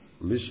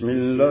بسم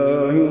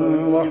اللہ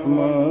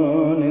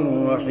الرحمن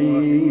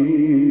الرحیم۔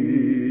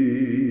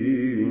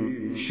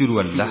 شروع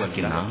اللہ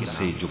کے نام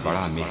سے جو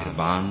بڑا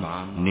مہربان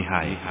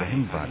نہایت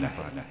رحم والا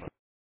ہے۔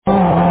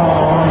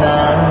 لا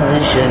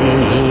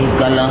شریک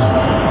لہ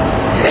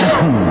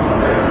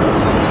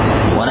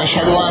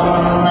ونشهد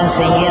ان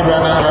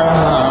سیدنا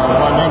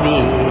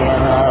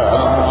ونبینا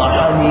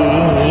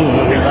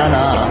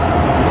وحبیبنا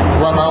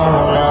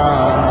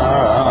ومولانا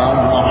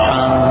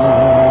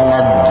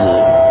محمد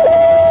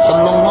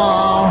صلی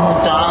اللہ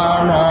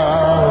تعالی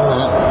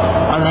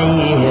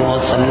علیہ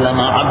وسلم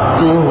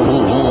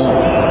عبده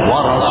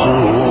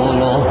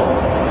ورسوله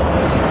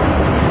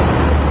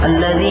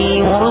الذي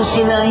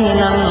أرسل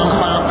إلى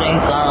الخلق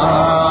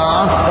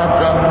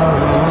كافة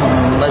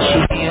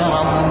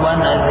بشيرا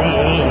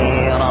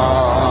ونذيرا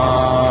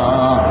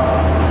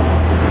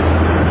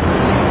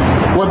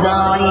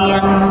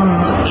وداعيا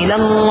إلى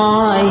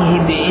الله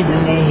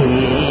بإذنه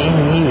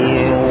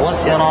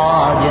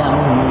وسراجا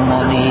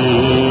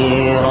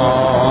منيرا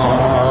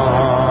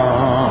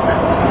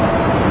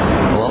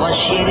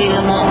وبشر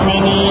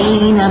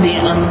المؤمنين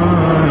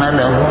بأن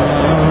لهم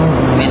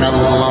من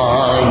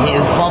الله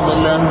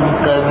فضلا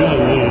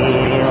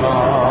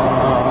كبيرا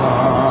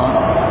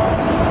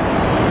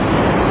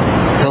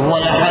فهو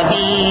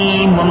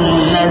الحكيم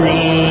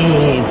الذي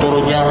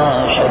ترجى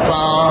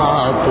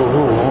شفاعته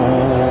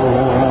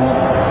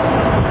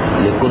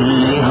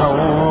لكل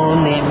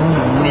هول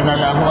من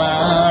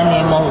الأهوال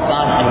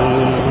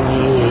مستحيل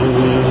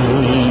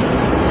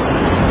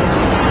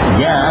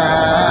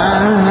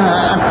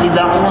جاءت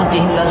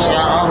بدعوته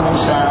الأشعار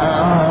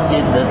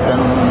ساجدة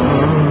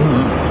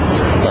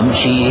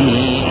تمشي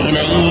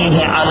إليه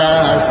على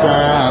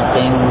ساق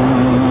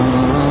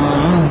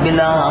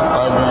بلا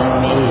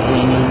قدم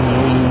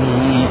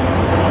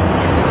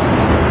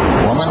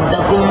ومن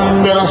تكن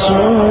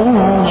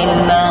برسول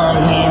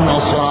الله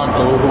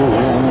نصرته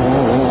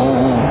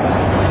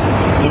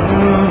إن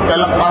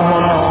تلقه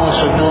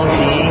الرشد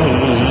في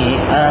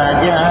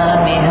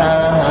آجامها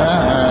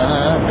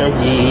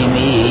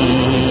تجيمي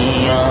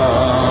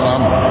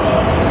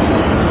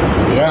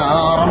يا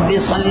رب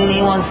صل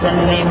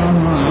وسلم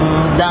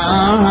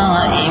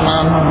دائما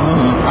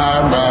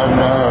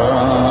أبدا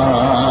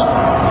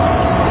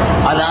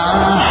على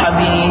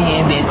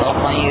حبيبك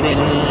خير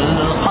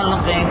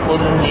الخلق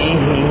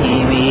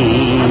كلهم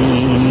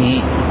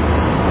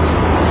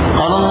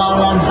قال الله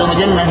عز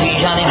وجل في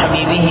شان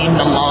حبيبه إن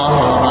الله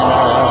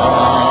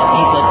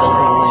وملائكته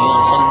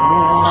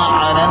يصلون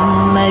على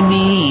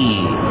النبي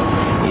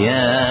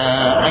يا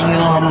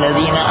أيها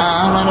الذين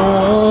آمنوا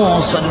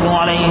صلوا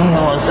عليه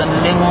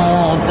وسلموا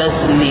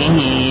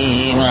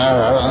تسليما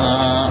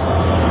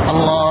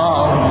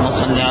اللهم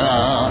صل على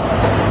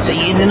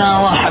سيدنا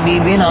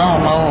وحبيبنا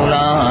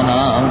ومولانا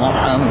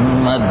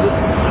محمد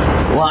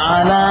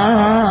وعلى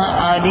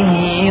آله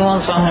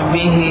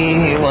وصحبه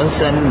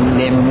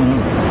وسلم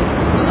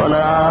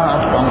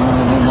صلاة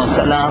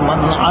وسلاما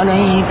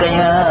عليك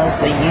يا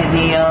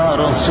سيدي يا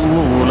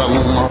رسول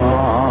الله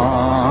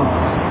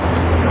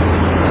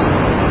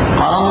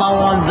قال الله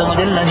عز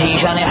وجل في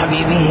شان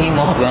حبيبه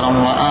مخبرا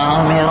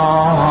وآمرا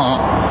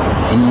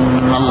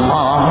إن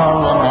الله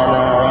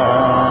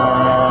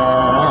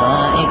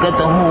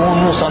وملائكته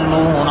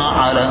يصلون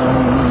على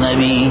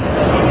النبي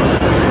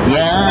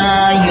يا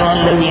أيها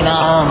الذين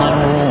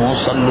آمنوا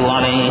صلوا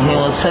عليه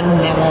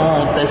وسلموا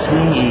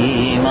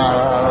تسليما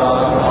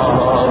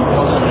اللهم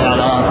صل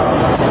على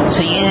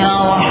سيدنا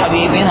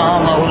وحبيبنا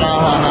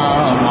مولانا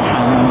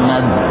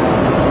محمد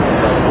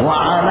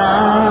وعلى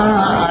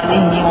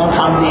آله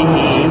وصحبه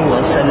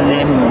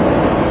وسلم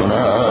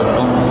صلاة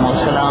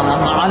وسلاما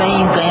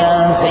عليك يا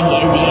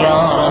سيدي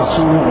يا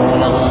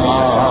رسول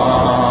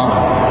الله۔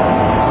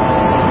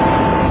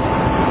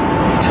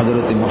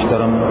 حضرت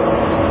محترم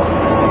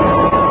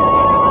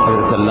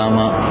حضرت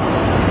علامہ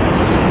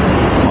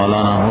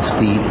مولانا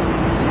مفتی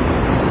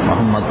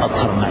محمد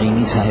اطہر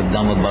نعیمی صاحب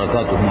دامت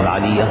برکاتہم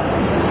العالیہ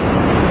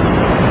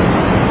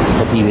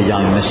خطیب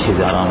جامع مسجد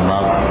آرام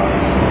باغ،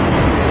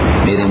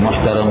 میرے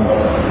محترم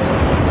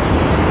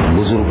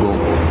بزرگوں،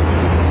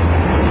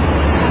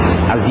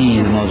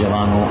 عزیز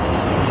نوجوانوں،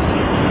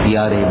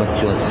 پیارے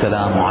بچوں،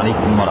 السلام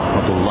علیکم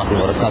ورحمۃ اللہ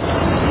وبرکاتہ۔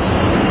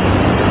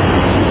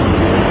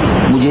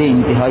 مجھے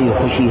انتہائی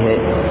خوشی ہے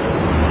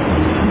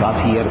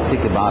کافی عرصے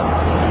کے بعد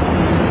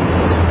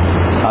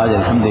آج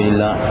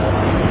الحمدللہ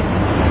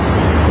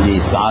یہ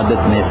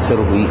سعادت میسر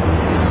ہوئی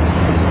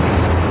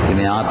کہ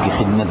میں آپ کی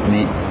خدمت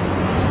میں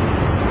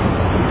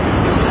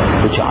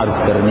کچھ عرض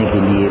کرنے کے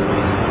لیے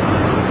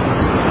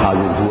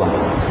حاضر ہوا۔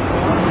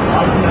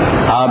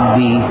 آپ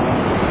بھی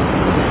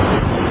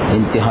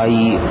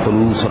انتہائی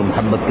خلوص اور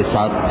محبت کے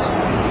ساتھ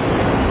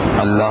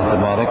اللہ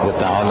تبارک و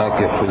تعالی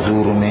کے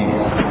حضور میں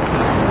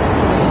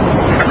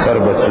سر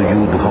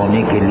بسجود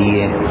ہونے کے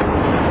لیے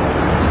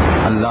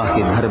اللہ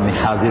کے گھر میں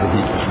حاضر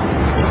ہیں۔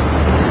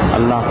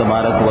 اللہ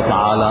تبارک و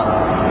تعالی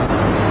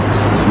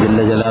جل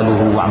جلالہ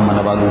وعم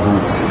نوالہ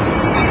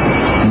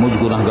مجھ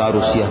گنہگار و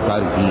سیاہ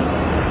کار کی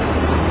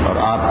اور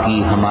آپ کی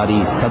ہماری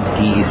سب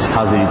کی اس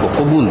حاضری کو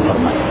قبول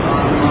فرمائے۔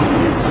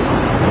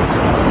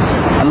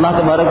 اللہ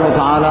تبارک و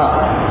تعالی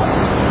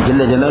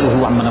جل جلالہ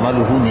و عم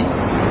نوالہ نے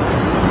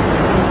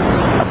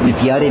اپنے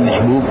پیارے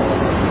محبوب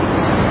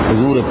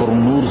حضور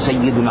پرنور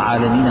سید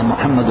العالمین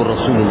محمد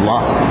الرسول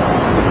اللہ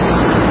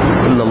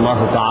صلی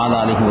اللہ تعالی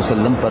علیہ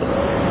وسلم پر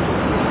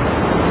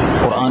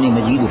قرآن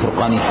مجید و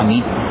فرقان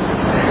حمید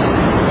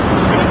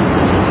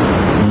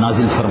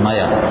نازل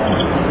فرمایا،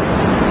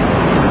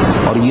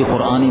 اور یہ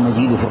قرآن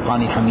مجید و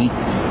فرقان حمید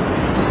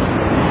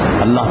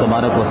اللہ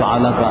تبارک و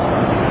تعالی کا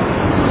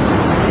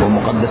وہ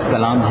مقدس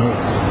کلام ہے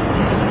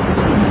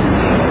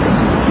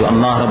جو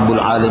اللہ رب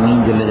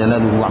العالمین جل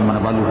جلالہ و عم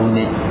نوالہ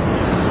نے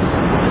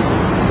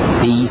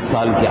 23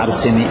 سال کے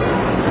عرصے میں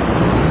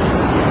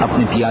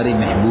اپنے پیارے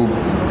محبوب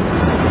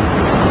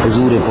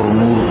حضور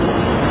پرنور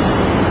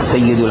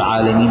سید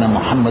العالمین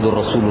محمد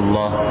الرسول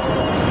اللہ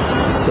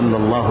صلی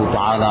اللہ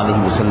تعالی علیہ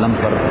وسلم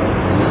پر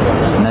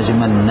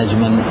نجمن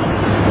نجمن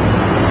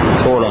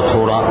تھوڑا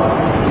تھوڑا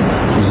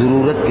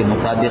ضرورت کے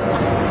مطابق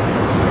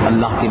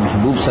اللہ کے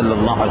محبوب صلی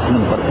اللہ علیہ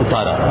وسلم پر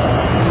اتارا۔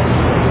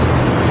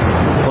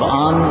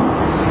 قرآن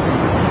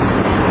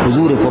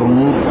حضور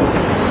پرنور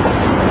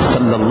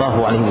صلی اللہ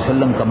علیہ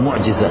وسلم کا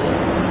معجزہ ہے،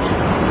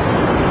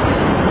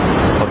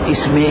 اور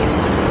اس میں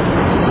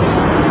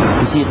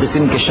کسی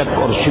قسم کے شک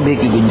اور شبہ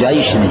کی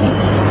گنجائش نہیں۔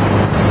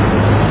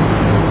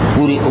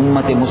 پوری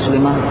امت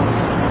مسلمہ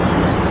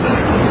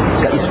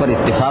کا اس پر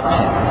اتفاق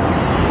ہے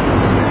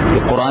کہ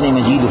قرآن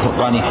مجید و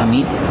فرقان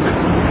حمید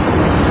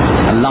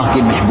اللہ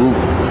کے محبوب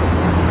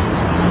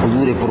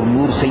حضور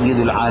پرنور سید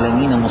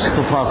العالمین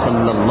مصطفیٰ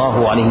صلی اللہ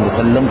علیہ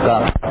وسلم کا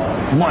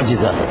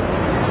معجزہ ہے۔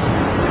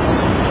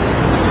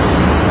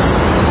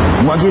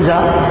 معجزہ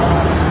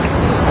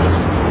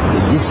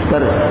جس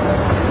پر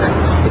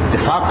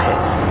اتفاق ہے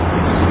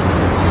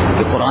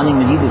کہ قرآن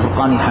مجید و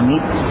فرقان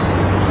حمید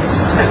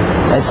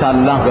ایسا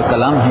اللہ کا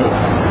کلام ہے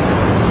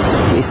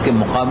کہ اس کے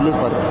مقابلے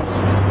پر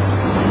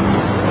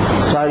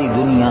ساری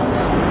دنیا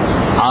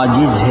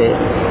عاجز ہے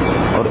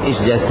اور اس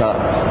جیسا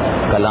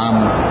کلام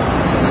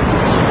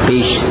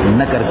پیش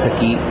نہ کر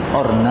سکی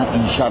اور نہ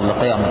انشاءاللہ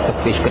قیامت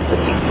تک پیش کر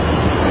سکی۔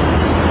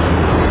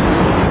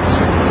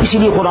 اسی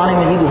لیے قرآن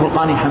مجید و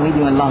فرقان حمید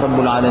میں اللہ رب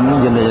العالمین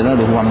جل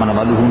جلالہ و عم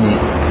نوالہ نے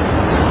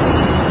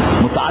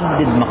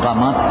متعدد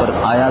مقامات پر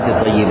آیات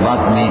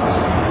طیبات میں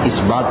اس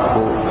بات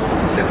کو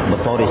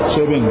بطور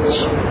چیلنج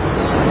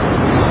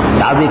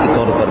دعوے کے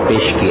طور پر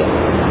پیش کیا۔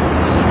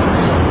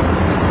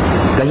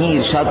 کہیں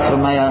ارشاد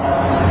فرمایا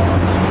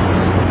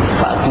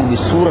فَأْتُوا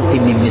بِسُورَةٍ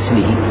مِّن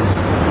مِّثْلِهِ،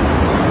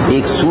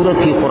 ایک سورت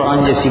ہی قرآن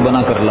جیسی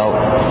بنا کر لاؤ،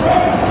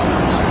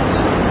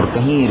 اور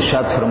کہیں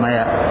ارشاد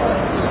فرمایا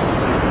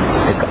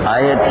ایک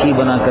آیت ہی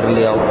بنا کر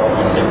لے آؤ،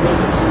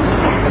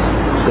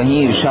 کہیں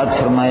ارشاد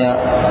فرمایا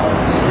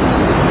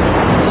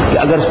کہ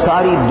اگر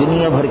ساری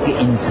دنیا بھر کے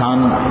انسان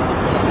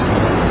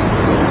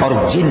اور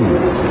جن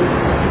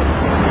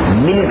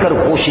مل کر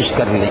کوشش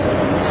کر لیں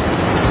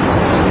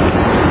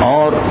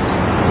اور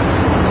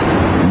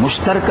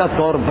مشترکہ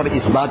طور پر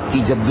اس بات کی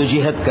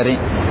جدوجہد کریں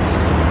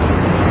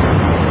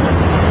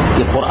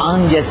کہ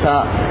قرآن جیسا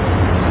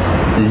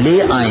لے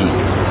آئیں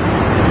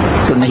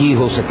تو نہیں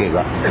ہو سکے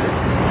گا۔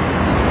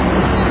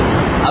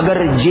 اگر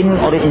جن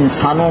اور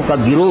انسانوں کا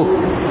گروہ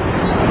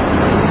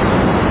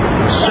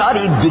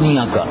ساری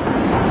دنیا کا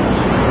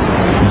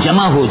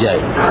جمع ہو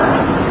جائے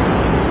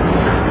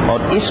اور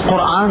اس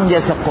قرآن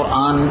جیسا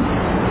قرآن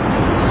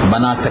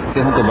بنا سکتے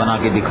ہوں تو بنا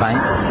کے دکھائیں۔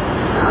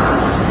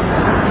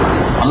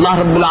 اللہ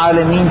رب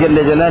العالمین جل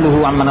جلالہ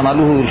و عم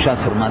نوالہ ارشاد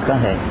فرماتا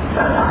ہے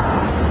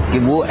کہ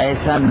وہ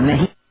ایسا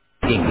نہیں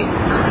کریں گے۔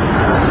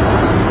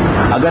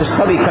 اگر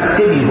سب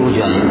اکٹھے بھی ہو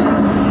جائیں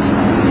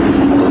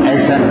تو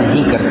ایسا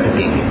نہیں کر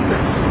سکیں گے۔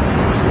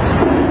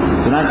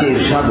 چنانچہ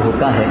ارشاد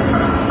ہوتا ہے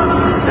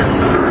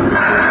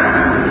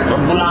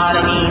رب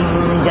العالمین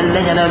جل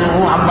جلالہ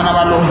و عم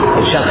نوالہ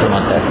ارشاد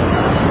فرماتا ہے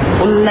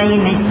قُلْ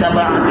لَئِنِ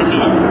اتَّبَعَتِ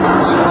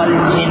الْإِنسُ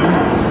وَالْجِنُّ،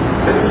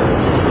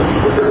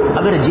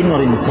 اگر جن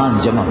اور انسان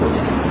جمع ہو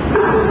جائیں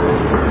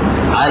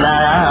عَلَىٰ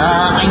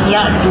أَن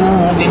يَأْتُوا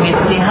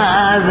بِمِثْلِ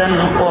هَٰذَا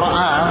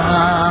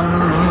الْقُرْآنِ،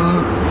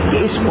 کہ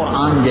اس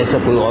قرآن جیسا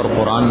کوئی اور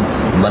قرآن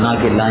بنا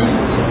کے لائیں،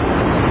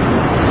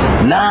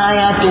 لَا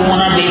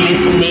يَأْتُونَ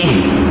بِمِثْلِهِ،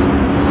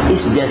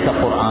 اس جیسا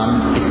قرآن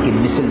اس کی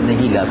مثل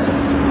نہیں لا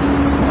سکتے،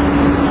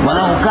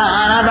 وَلَوْ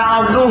كَانَ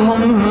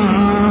بَعْضُهُمْ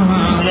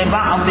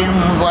لِبَعْضٍ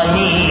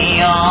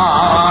ظَهِيرًا،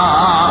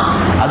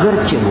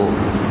 اگرچہ وہ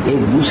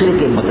ایک دوسرے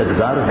کے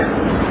مددگار ہیں،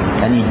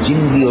 یعنی جن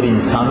بھی اور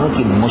انسانوں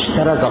کی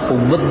مشترکہ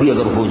قوت بھی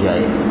اگر ہو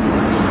جائے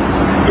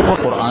تو وہ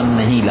قرآن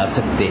نہیں لا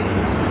سکتے۔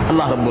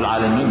 اللہ رب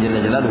العالمین جل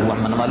جلالہ و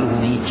عم نوالہ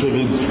نے یہ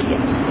چیلنج کیا۔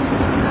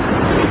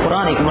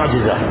 قرآن ایک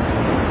معجزہ ہے۔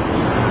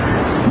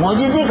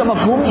 معجزے کا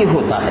مفہوم یہ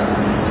ہوتا ہے،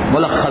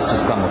 ملخص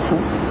اس کا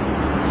مفہوم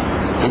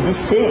کہ جس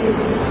سے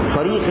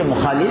فریق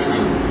مخالف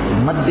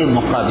مد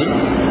مقابل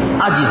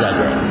عاجز آ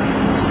جائے۔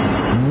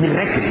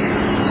 میریکل،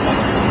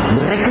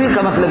 میریکل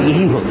کا مطلب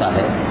یہی ہوتا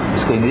ہے،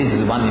 اس کو انگریزی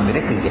زبان میں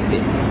میریکل کہتے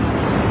ہیں،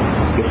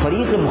 کہ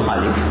فریق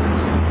مخالف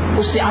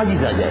اس سے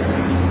عاجز آ جائے۔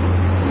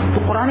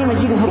 تو قرآن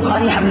مجید و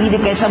فرقان حمید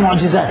ایک ایسا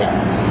معجزہ ہے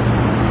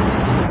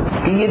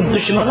کہ یہ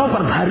دشمنوں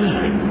پر بھاری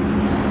ہے،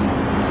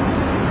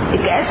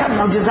 ایک ایسا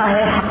معجزہ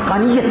ہے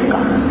حقانیت کا،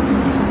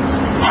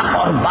 حق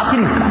اور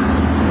باطل کا،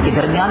 کے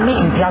درمیان میں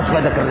امتیاز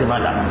پیدا کرنے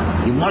والا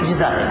یہ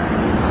معجزہ ہے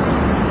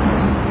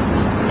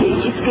کہ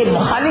اس کے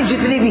مخالف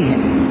جتنے بھی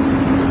ہیں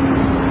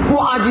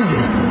وہ عاجز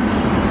ہیں،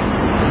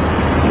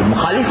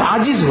 مخالف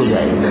عاجز ہو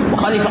جائے،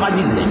 مخالف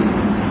عاجز ہے۔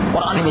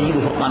 قرآن مجید و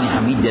فرقان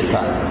حمید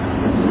جیسا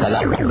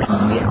کلام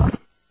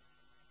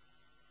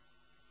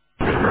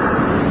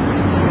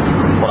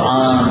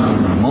قرآن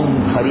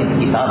منفرد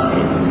کتاب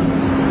ہے،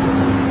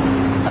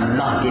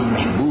 اللہ کے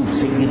محبوب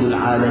سید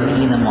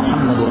العالمین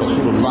محمد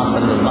رسول اللہ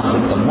صلی اللہ علیہ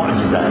وسلم کا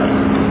معجزہ ہے۔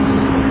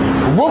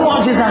 وہ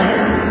معجزہ ہے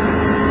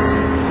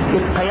کہ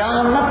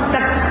قیامت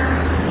تک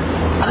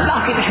اللہ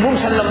کے محبوب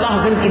صلی اللہ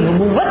علیہ وسلم کی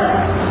نبوت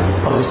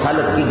اور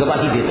رسالت کی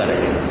گواہی دیتا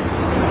رہے گا۔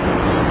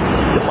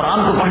 کہ قرآن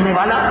کو پڑھنے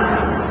والا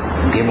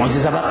یہ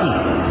معجزہ باقی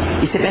ہے۔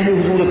 اس سے پہلے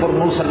حضور پر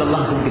نور صلی اللہ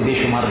علیہ وسلم کے بے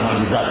شمار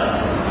معجزات،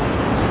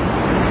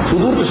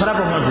 حضور تو سرا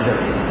پر معجزہ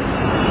تھے،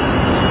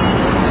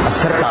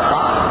 اثر کا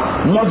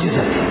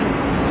معجزہ تھے،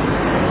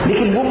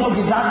 لیکن وہ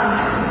معجزات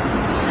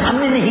ہم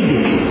نے نہیں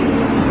دیکھے۔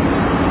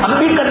 اب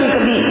بھی کبھی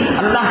کبھی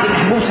اللہ کے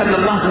محبوب صلی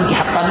اللہ علیہ وسلم کی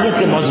حقانیت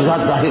کے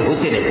معجزات ظاہر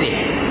ہوتے رہتے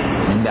ہیں،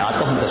 میں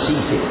آتا ہوں تفصیل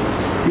سے،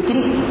 لیکن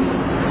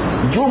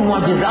جو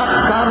معجزات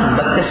کا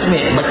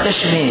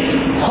بچش میں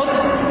خود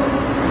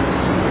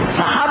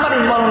صحابہ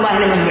رضوان اللہ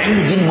علیہ مجمعین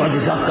جن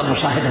معجزات کا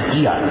مشاہدہ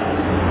کیا،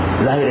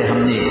 ظاہر ہے ہم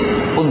نے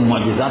ان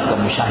معجزات کا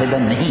مشاہدہ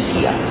نہیں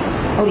کیا،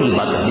 اور یہ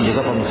بات اپنی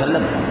جگہ پر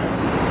مسلم ہے۔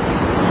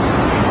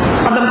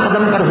 قدم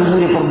قدم پر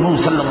حضور پر نور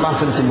صلی اللہ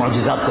علیہ وسلم سے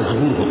معجزات کا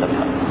ظہور ہوتا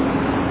تھا۔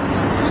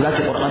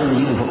 چنانچہ قرآن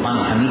مجید و فرقان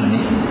حمید نے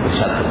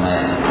ارشاد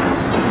فرمایا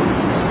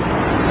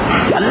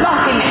کہ اللہ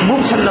کے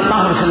محبوب صلی اللہ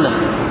علیہ وسلم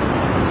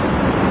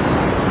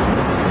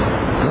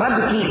رب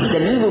کی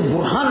دلیل و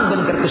برہان بن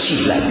کر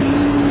تشریف لائے۔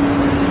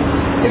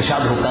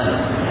 ارشاد ہوتا ہے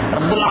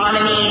رب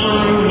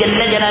العالمین جل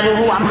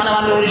جلالہ عما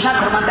نوالہ ارشاد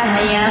فرماتا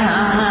ہے یا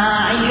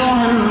ایھا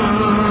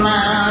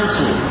الناس،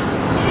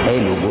 اے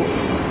لوگو،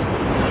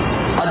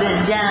 قد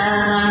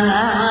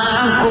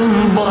جاءکم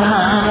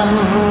برہان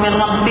من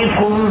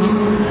ربکم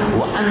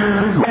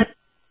وانزل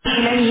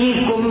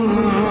الیکم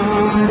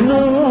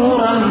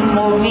نورا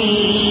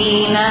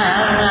مبینا۔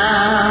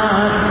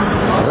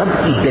 رب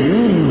کی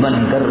دلیل بن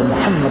کر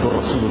محمد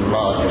رسول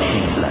اللہ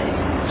تشریف لائے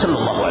صلی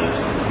اللہ علیہ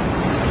وسلم،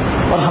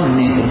 اور ہم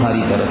نے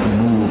تمہاری طرف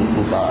نور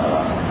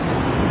اتارا۔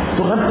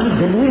 تو رب کی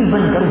دلیل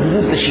بن کر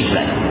حضور تشریف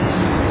لائے،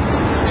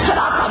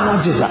 سراپا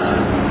معجزہ،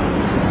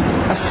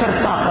 اثر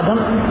کا قدم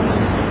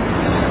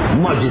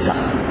معجزہ،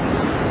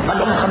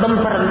 قدم قدم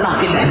پر اللہ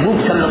کے محبوب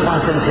صلی اللہ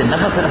علیہ وسلم سے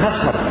نفس نفس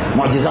پر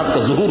معجزات کا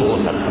ظہور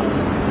ہوتا تھا۔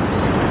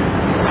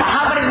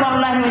 صحابہ رضوان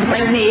اللہ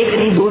مجمعین نے ایک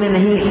نہیں دو نے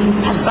نہیں،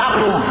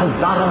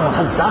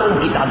 ہزاروں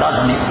کی تعداد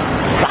میں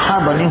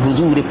صحابہ نے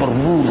حضور پر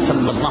نور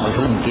صلی اللہ علیہ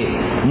وسلم کے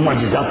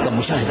معجزات کا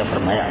مشاہدہ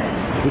فرمایا،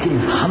 لیکن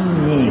ہم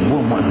نے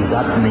وہ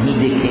معجزات نہیں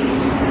دیکھے،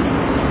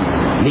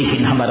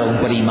 لیکن ہمارا ان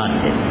پر ایمان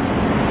ہے۔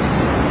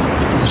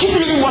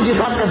 جتنے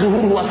معجزات کا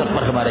ظہور ہوا سب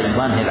پر ہمارا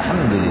ایمان ہے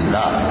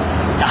الحمدللہ۔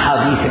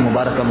 احادیث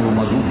مبارکہ میں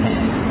موجود ہیں،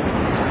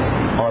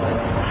 اور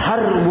ہر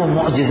وہ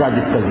معجزہ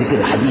جس کا ذکر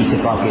حدیث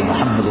پاک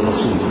محمد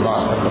رسول اللہ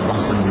صلی اللہ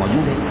علیہ وسلم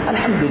موجود ہے،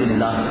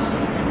 الحمدللہ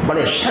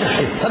بڑے شرح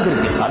صدر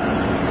کے ساتھ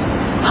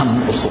ہم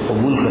اس کو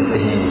قبول کرتے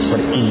ہیں، اس پر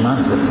ایمان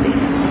کرتے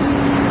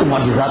ہیں۔ تو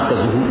معجزات کا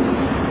ظہور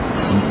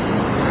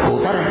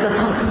ہوتا رہتا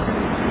تھا۔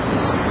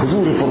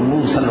 حضور پر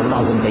نور صلی اللہ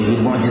علیہ وسلم کا یہ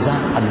معجزہ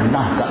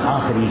اللہ کا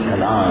آخری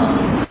کلام،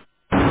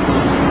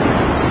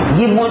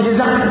 یہ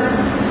معجزہ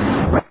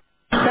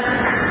تک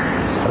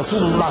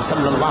رسول اللہ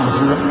صلی اللہ علیہ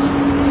وسلم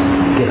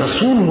کے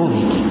رسول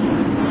ہونے کی،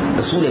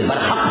 رسول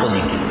برحق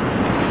ہونے کی،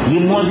 یہ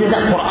معجزہ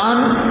قرآن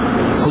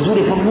حضور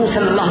پر نور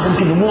صلی اللہ علیہ وسلم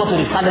کی نبوت و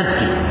رسالت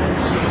کی،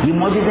 یہ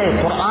معجزہ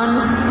قرآن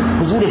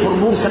حضور پر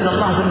نور صلی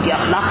اللہ علیہ وسلم کی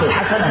اخلاق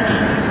حسنہ کی،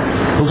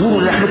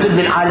 حضور رحمت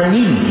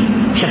للعالمین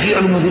شفیع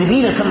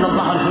المذنبین صلی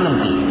اللہ علیہ وسلم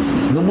کی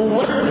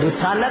نبوت،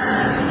 رسالت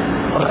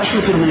اور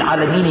رحمت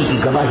للعالمین کی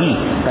گواہی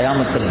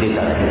قیامت تک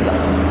دیتا رہے گا۔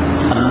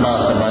 اللہ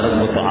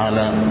تبارک و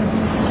تعالی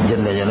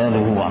جل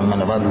جلالہ وعم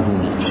نوالہ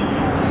نے،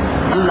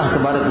 اللہ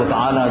تبارک و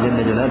تعالی جل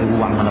جلالہ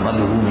وعم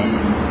نوالہ نے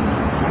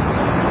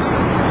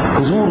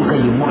حضور کا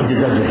یہ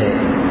معجزہ جو ہے،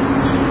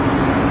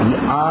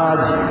 یہ آج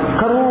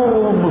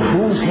کروڑوں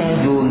نفوس ہیں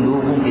جو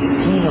لوگوں کے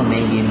سینوں میں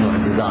یہ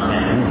معجزہ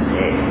محفوظ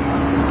ہے،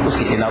 اس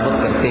کی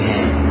تلاوت کرتے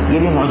ہیں، یہ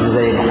بھی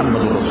معجزہ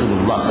محمد رسول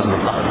اللہ صلی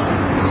اللہ علیہ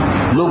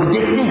وسلم لوگ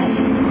دیکھتے ہیں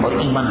اور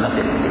ایمان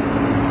لاتے رہتے ہیں۔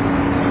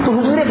 تو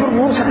حضور پر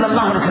نور صلی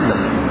اللہ علیہ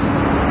وسلم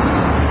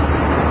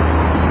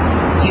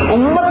کی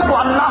امت کو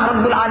اللہ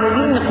رب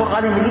العالمین نے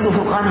قرآن مجید و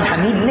فرقان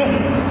حمید نے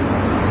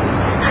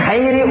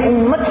خیر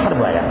امت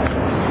فرمایا۔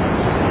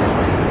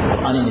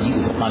 قرآن مجید و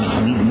فرقان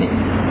حمید نے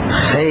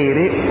خیر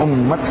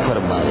امت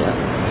فرمایا،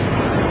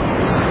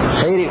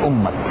 خیر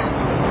امت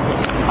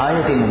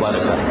آیت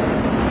مبارکہ ہے۔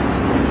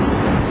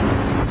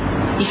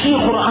 اسی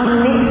قرآن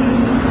میں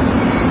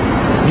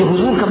جو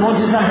حضور کا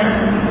معجزہ ہے،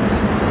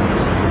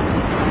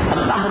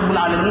 اللہ رب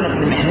العالمین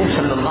اپنے محبوب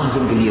صلی اللہ علیہ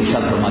وسلم کے لیے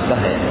ارشاد فرماتا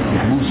ہے،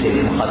 محبوب سے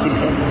مخاطب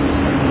ہے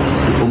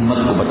کہ امت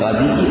کو بتا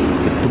دیجیے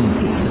کہ تم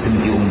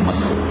کی امت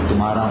ہو،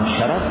 تمہارا تمہارا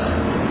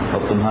شرف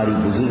اور تمہاری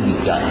بزرگی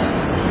کیا ہے؟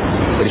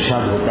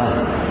 ارشاد ہوتا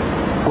ہے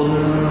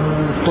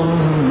کنتم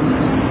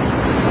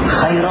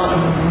خیر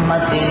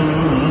امت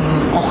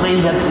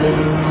اخرجت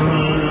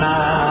للناس،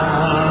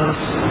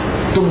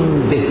 تم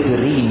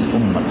بہترین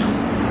امت ہو۔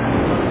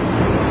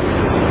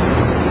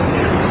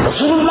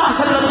 رسول اللہ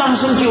صلی اللہ علیہ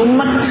وسلم کی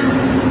امت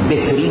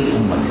بہترین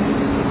امت ہے۔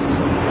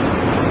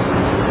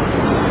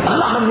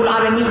 اللہ رب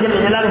العالمین جل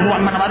جلالہ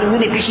عما نوالہ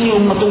نے پچھلی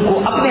امتوں کو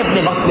اپنے اپنے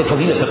وقت میں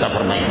فضیلت عطا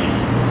فرمائی ہے۔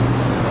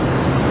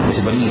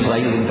 جیسے بنی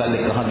اسرائیل کے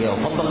متعلق کہا گیا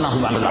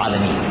فضلناہم علی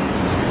العالمین،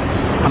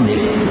 ہم نے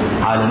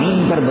عالمین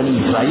پر بنی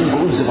اسرائیل کو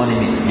اس زمانے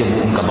میں جب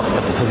وہ ان کا وقت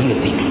تھا فضیلت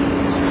دی تھی۔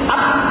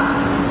 اب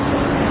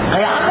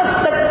قیامت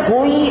تک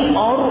کوئی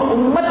اور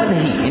امت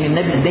نہیں، یعنی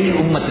نئی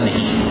امت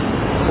نہیں،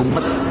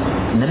 امت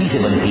نبی سے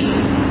بنتی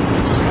ہے۔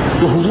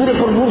 تو حضور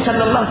پرنور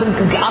صلی اللہ علیہ وسلم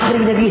کیونکہ آخری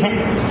نبی ہے،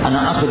 انا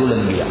آخر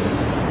الانبیاء،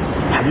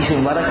 حدیث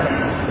مبارک ہے،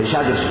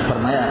 ارشاد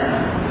فرمایا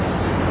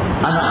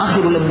انا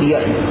آخر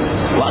الانبیاء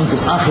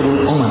وانتم آخر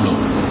الامم،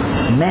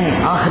 میں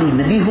آخری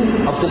نبی ہوں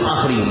اور تم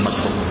آخری امت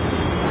ہو،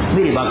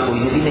 میرے بعد کوئی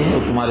نبی نہیں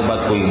اور تمہارے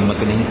بعد کوئی امت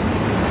نہیں۔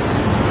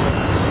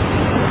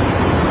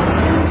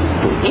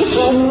 تو اس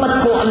امت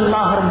کو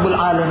اللہ رب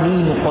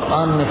العالمین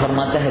قرآن میں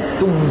فرماتا ہے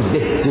تم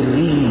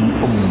بہترین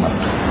امت،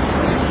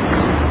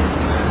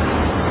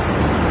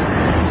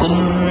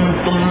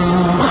 کنتم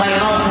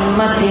خیر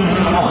امت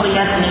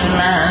اخرجت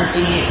للناس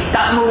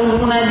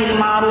تأمرون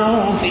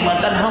بالمعروف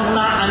وتنهون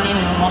عن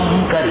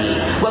المنکر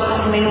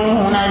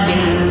وتؤمنون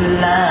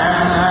باللہ،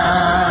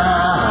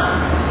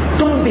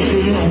 تم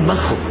بہترین امت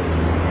ہو،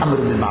 امر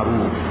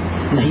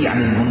بالمعروف نہی عن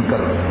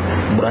المنکر،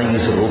 برائیوں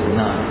سے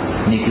روکنا،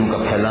 نیکیوں کا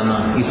پھیلانا،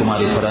 یہ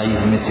تمہارے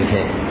فرائض میں سے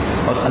ہے،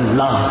 اور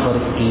اللہ پر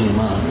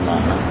ایمان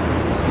لانا،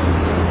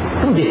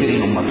 تم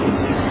بہترین امت ہو۔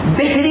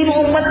 بہترین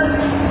امت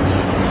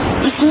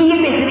اس لیے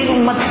بہترین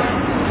امت ہے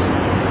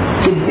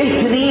کہ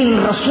بہترین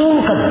رسول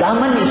کا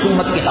دامن اس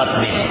امت کے ہاتھ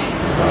میں ہے۔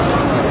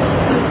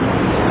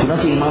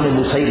 چنانچہ امام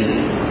بصیری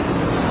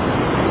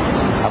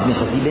اپنے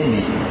قصیدے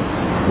میں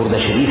بردہ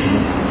شریف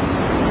میں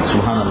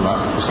سبحان اللہ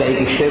اس کا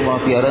ایک شعر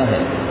وہاں پیارا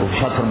ہے، وہ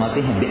ارشاد فرماتے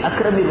ہیں بے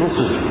اکرم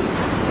الرسل،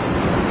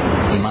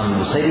 امام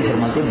بصیری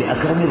فرماتے ہیں بے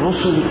اکرم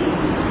الرسل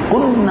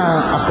کنا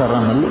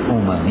اکرم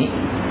الامم،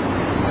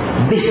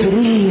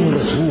 بہترین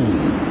رسول،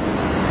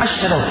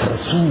 اشرف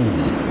رسول،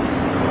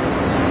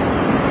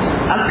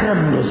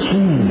 اکرم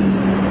رسول،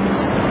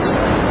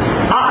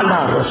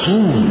 اعلی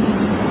رسول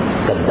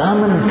کا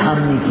دامن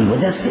تھامنے کی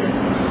وجہ سے،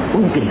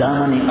 ان کے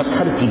دامن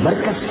اثر کی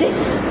برکت سے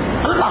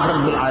اللہ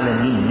رب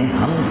العالمین نے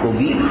ہم کو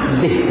بھی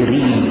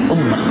بہترین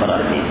امت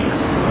قرار دے دیا۔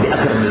 بے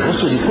اکرم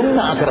الرسل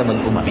کنا اکرم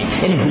الامم،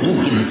 یعنی حضور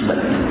کی نسبت،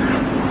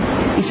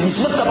 اس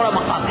نسبت کا بڑا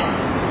مقام ہے۔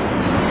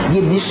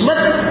 یہ نسبت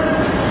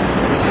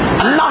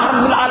اللہ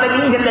رب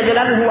العالمین جل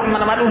جلالہ عما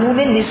نوالہ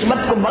نے نسبت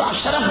کو بڑا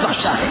شرف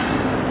بخشا ہے۔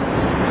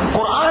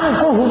 قرآن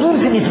کو حضور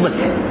سے نسبت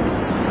ہے،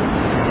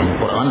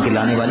 قرآن کے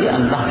لانے والے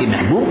اللہ کے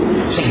محبوب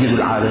سید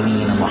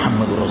العالمین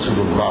محمد رسول اللہ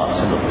صلی اللہ علیہ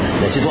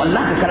وسلم، ویسے تو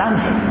اللہ کا کلام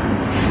ہے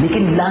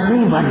لیکن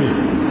لانے والے،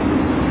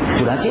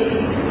 چنانچہ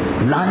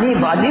لانے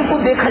والے کو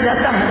دیکھا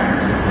جاتا ہے،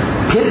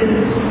 پھر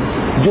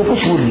جو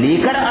کچھ وہ لے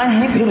کر آئے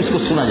ہیں پھر اس کو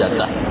سنا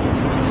جاتا ہے،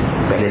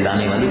 پہلے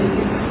لانے والے کو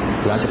دیکھا،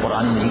 چنانچہ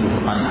قرآن مجید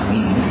قرآن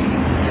حمید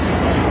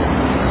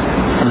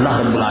اللہ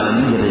رب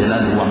العالمین جل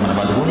جلالہ عما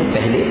نوالہ نے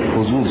پہلے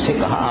حضور سے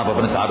کہا آپ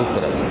اپنا تعارف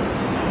کرائیے،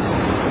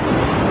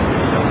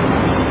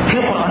 پھر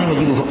قرآن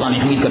مجید و فرقان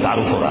حمید کا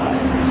تعارف ہو رہا ہے۔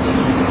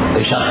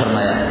 ارشاد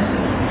فرمایا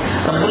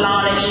رب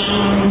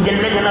العالمین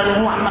جل جلالہ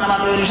عما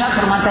نوالہ ارشاد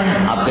فرماتا ہے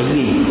آپ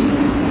کہیے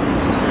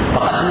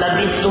فقد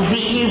لبثت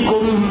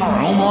فیکم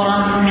عمرا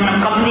من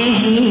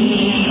قبلہ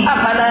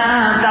افلا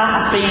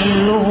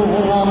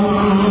تعقلون،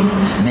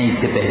 میں اس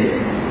سے پہلے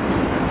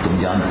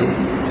تم جانتے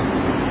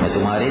میں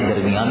تمہارے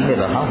درمیان میں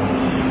رہا ہوں،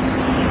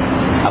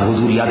 اب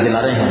حضور یاد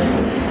دلا رہے ہیں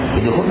کہ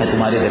دیکھو میں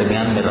تمہارے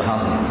درمیان میں رہا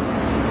ہوں،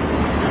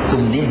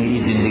 تم نے میری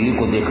زندگی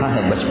کو دیکھا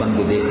ہے، بچپن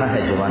کو دیکھا ہے،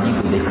 جوانی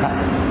کو دیکھا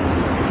ہے،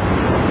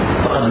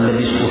 فقد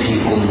لبثت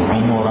فیکم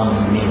عمرا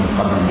من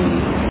قبلی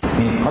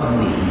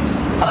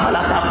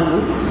افلا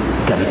تعقلون،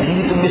 کیا اتنی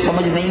بھی تمہیں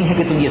سمجھ نہیں ہے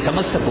کہ تم یہ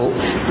سمجھ سکو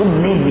تم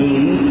نے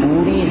میری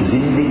پوری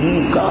زندگی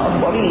کا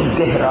بڑی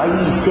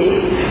گہرائی سے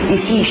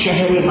اسی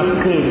شہر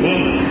مکے میں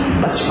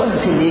بچپن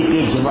سے لے کے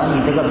جوانی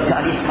تک اب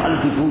 40 سال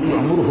کی پوری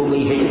عمر ہو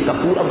گئی ہے، اس کا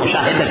پورا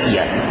مشاہدہ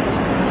کیا ہے۔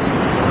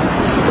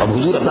 اب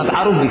حضور اپنا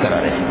تعارف بھی کرا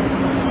رہے ہیں،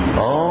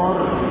 اور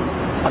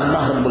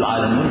اللہ رب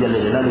العالمین جل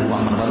جلالہ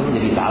عما نوالہ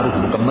جب یہ تعارف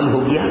مکمل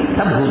ہو گیا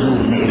تب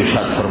حضور نے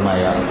ارشاد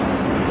فرمایا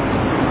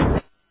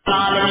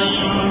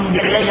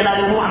جل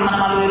جلالہ عما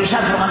نوالہ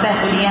ارشاد فرماتا ہے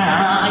قل یا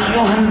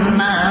ایھا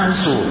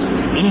الناس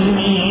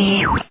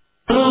انی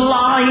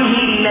اللہ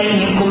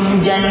الیکم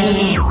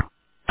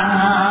جمیعا،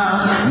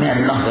 میں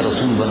اللہ کا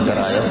رسول بن کر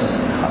آیا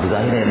ہوں، اب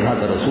ظاہر ہے اللہ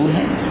کا رسول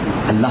ہے،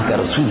 اللہ کا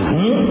رسول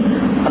ہوں،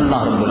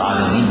 اللہ رب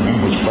العالمین نے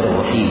مجھ پر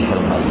وحی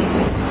فرمائی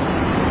ہے،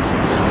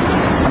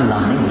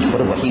 اللہ نے مجھ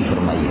پر وحی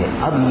فرمائی ہے۔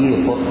 اب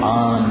یہ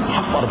قرآن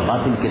حق اور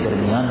باطل کے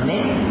درمیان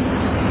میں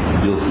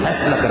جو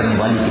فیصلہ کرنے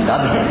والی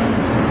کتاب ہے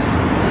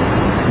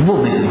وہ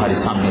میں تمہارے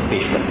سامنے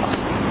پیش کرتا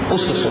ہوں۔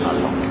 اس کو سنا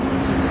دو.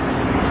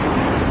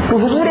 تو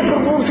حضور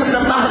پرپور صلی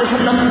اللہ علیہ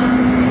وسلم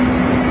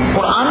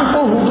قرآن کو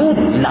حضور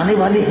لانے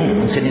والے ہیں،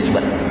 ان سے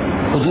نسبت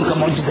حضور کا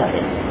معجزہ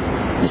ہے،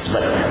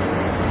 نسبت ہے.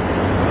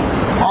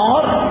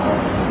 اور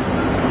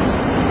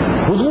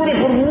حضور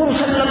پرپور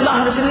صلی اللہ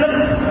علیہ وسلم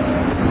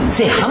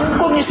سے ہم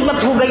کو نسبت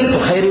ہو گئی تو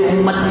خیر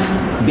امت،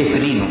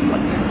 بہترین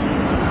امت.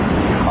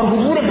 اور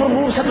حضور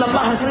پرپور صلی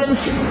اللہ علیہ وسلم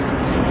سے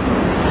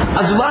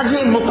ازواج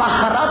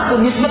مطہرات کو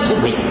نسبت ہو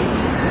گئی.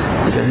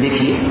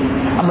 دیکھیے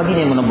اب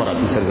مدینہ منورہ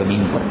کی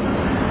سرزمین پر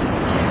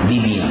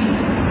بیویاں،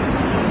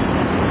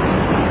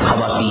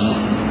 خواتین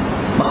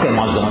مکہ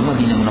معظمہ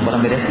مدینہ منورہ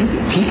میں رہتی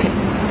ہیں، ٹھیک ہے،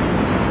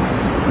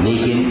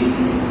 لیکن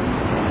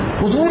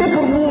حضور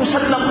پرنور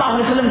صلی اللہ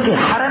علیہ وسلم کے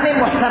حرم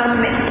محترم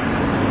میں،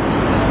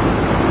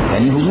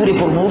 یعنی حضور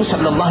پرنور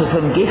صلی اللہ علیہ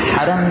وسلم کے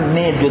حرم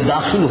میں جو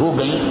داخل ہو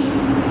گئی،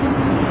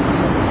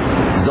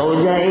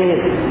 زوجہ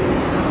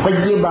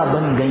طیبہ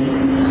بن گئی،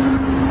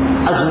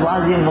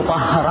 ازواج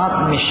مطہرات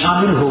میں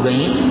شامل ہو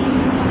گئی،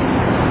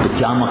 تو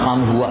کیا مقام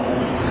ہوا؟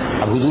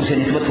 اب حضور سے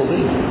نسبت ہو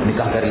گئی،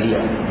 نکاح کر لیا،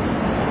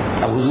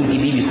 اب حضور کی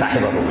بیوی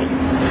صاحبہ ہو گئی.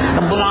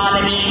 رب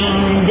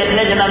العالمین جل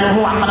جلالہ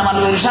عما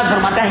نوالہ ارشاد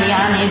فرماتا ہے،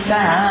 یا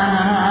نساء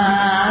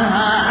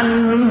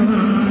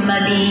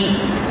النبی،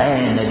 اے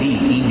نبی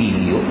کی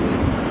بیویوں،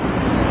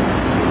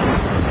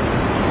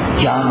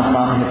 کیا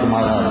مقام ہے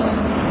تمہارا؟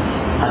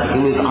 حالانکہ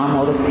وہ ایک عام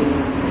عورت تھی،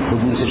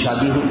 حضور سے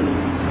شادی ہوئی،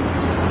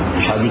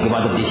 شادی کے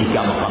بعد اب دیکھیے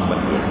کیا مقام بن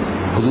گیا،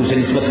 حضور سے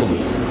نسبت ہو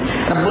گئی.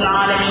 رب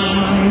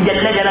العالمین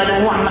جل جلالہ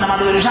عما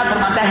نوالہ ارشاد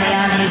فرماتا ہے،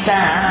 یا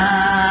نساء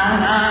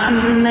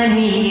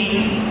النبی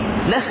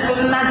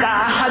لستن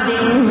کاحد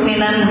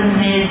من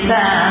النساء،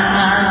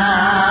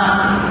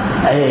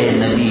 اے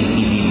نبی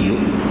کی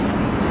بیویوں،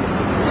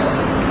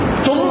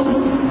 تم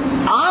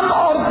عام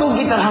عورتوں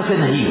کی طرح سے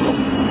نہیں ہو.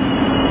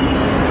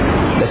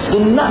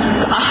 لستن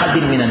کاحد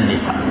من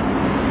النساء،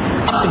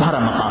 اب تمہارا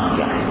مقام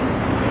کیا ہے؟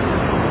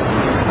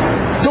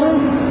 تم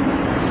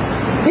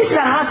اس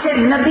طرح سے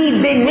نبی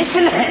بے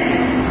مثل ہے.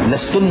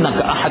 لستن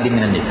کاحد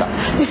من النساء،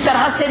 اس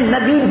طرح سے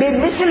نبی بے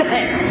مثل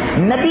ہے،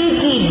 نبی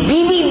کی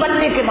بیوی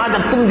بننے کے بعد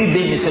اب تم بھی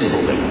بے مثل ہو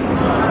گئی.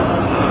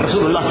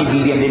 رسول اللہ کی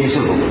بیویاں بے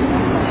مثل ہو گئی.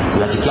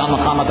 اللہ کی کیا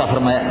مقام عطا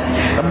فرمایا؟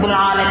 رب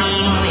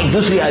العالمین ایک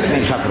دوسری آیت میں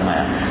ارشاد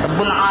فرمایا، رب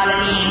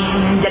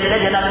العالمین جل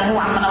جلالہ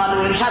عما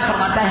نوالہ ارشاد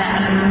فرماتا ہے،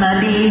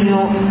 النبی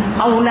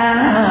اولی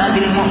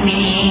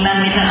بالمؤمنین من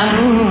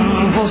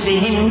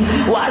انفسہم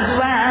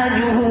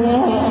وازواجہ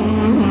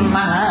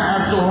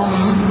امہاتہم.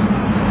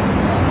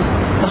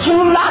 رسول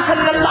اللہ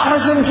صلی اللہ علیہ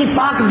وسلم کی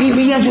پاک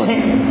بیویاں جو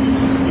ہیں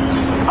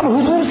اب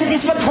حضور سے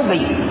نسبت ہو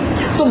گئی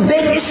تو بے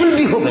مثل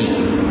بھی ہو گئی،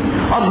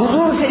 اور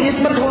حضور سے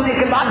نسبت ہونے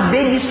کے بعد،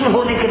 بے مثل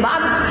ہونے کے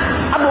بعد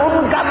اب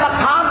ان کا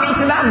مقام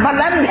اتنا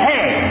بلند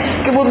ہے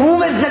کہ وہ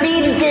روح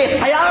زمین کے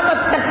قیامت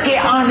تک کے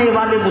آنے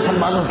والے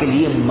مسلمانوں کے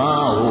لیے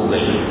ماں ہو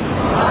گئی.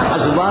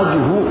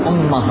 ازواجہ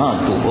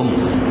امہاتہم،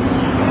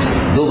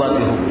 دو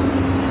باتیں ہو.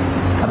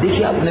 اب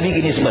دیکھیے آپ نبی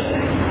کی نسبت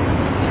ہے.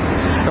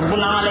 رب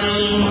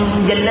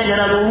العالمین جل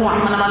جلالہ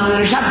عما نوالہ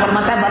ارشاد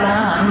فرماتا ہے، بلا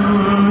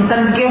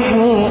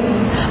تنکحوا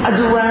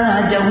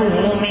ازواجہ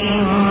من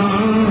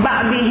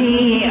بعدہ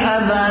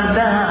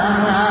ابدا.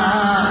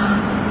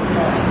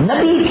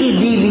 نبی کی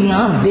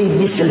بیویاں بے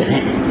مثل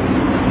ہیں،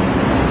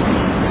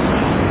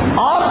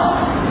 اور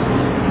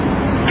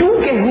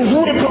کیونکہ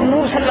حضور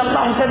پرنور صلی اللہ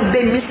علیہ وسلم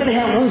بے مثل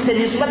ہیں، ان سے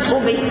نسبت ہو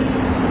گئی،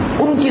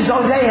 ان کی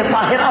زوجہ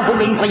طاہرہ ہو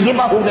گئی،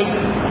 طیبہ ہو گئی.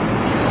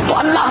 تو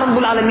اللہ رب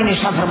العالمین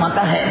ارشاد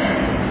فرماتا ہے،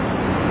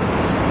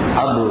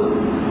 اب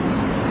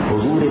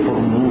حضور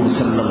پرنور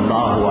صلی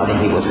اللہ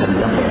علیہ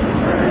وسلم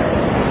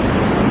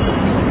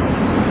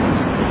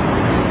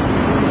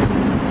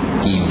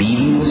کی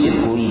بیویوں سے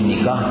کوئی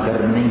نکاح کر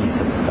نہیں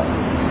سکتا.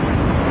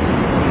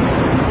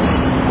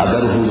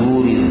 اگر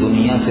حضور اس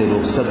دنیا سے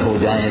رخصت ہو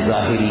جائیں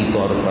ظاہری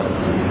طور پر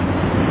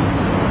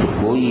تو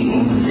کوئی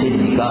ان سے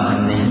نکاح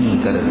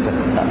نہیں کر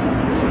سکتا.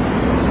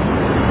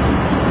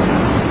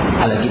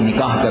 حالانکہ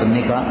نکاح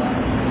کرنے کا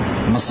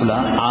مسئلہ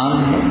عام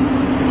ہے،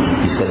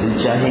 جس کا دل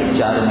چاہے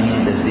 4 مہینے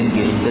 10 دن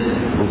کی عدت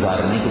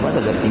گزارنے کے بعد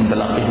اگر 3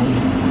 طلاقیں ہوئی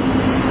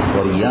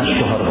اور یا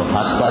شوہر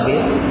وفات پا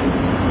گیا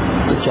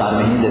تو 4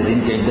 مہینے 10 دن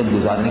کی عدت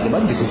گزارنے کے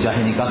بعد جسے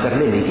چاہے نکاح کر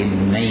لے. لیکن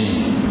نہیں،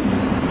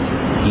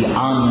 یہ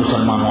عام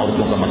مسلمان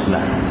عورتوں کا مسئلہ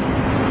ہے.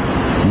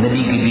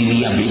 نبی کی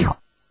بیویاں بھی،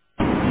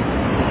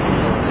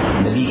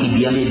 نبی کی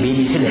بیویاں بے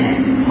مثل ہیں،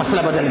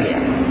 مسئلہ بدل گیا.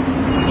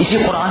 اسی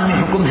قرآن میں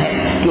حکم ہے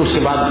کہ اس کے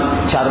بعد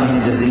 4 مہینے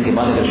 10 دن کے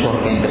بعد اگر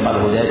شوہر کا انتقال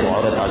ہو جائے تو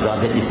عورت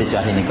آزاد ہے، جس سے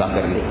چاہے نکاح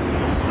کر لے.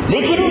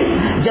 لیکن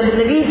جب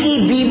نبی کی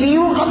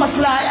بیویوں کا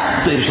مسئلہ آیا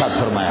تو ارشاد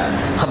فرمایا،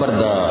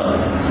 خبردار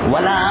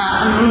ولا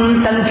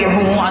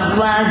تنکحوا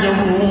ازواجہ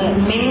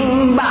من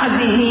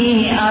بعدہ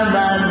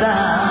ابدا.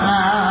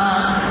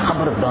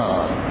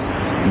 خبردار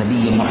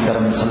نبی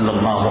محترم صلی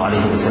اللہ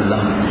علیہ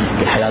وسلم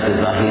کے حیات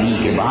ظاہری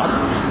کے بعد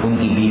ان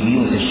کی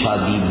بیویوں سے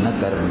شادی نہ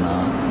کرنا.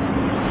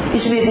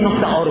 اس میں ایک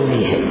نقطہ اور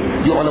بھی ہے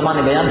جو علماء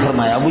نے بیان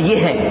فرمایا، وہ یہ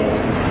ہے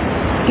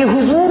کہ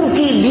حضور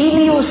کی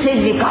بیویوں سے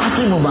نکاح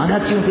کی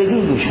ممانعت کیوں کی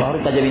گئی؟ شوہر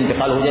کا جب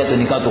انتقال ہو جائے تو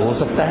نکاح تو ہو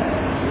سکتا ہے،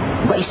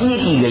 وہ اس لیے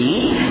کی گئی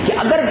کہ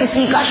اگر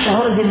کسی کا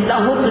شوہر زندہ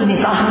ہو تو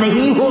نکاح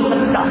نہیں ہو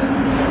سکتا،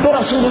 تو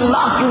رسول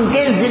اللہ کیونکہ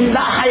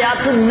زندہ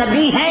حیات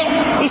النبی ہیں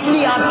اس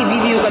لیے آپ کی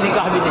بیویوں کا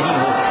نکاح بھی نہیں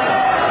ہو سکتا۔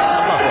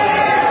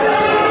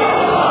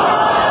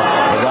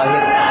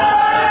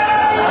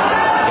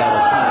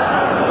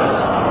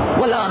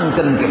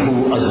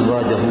 تنكحوا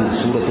ازواجه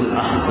سورۃ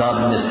الاحزاب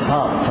نے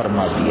صاف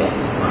فرما دیا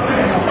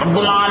رب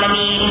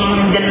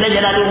العالمین جل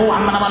جلالہ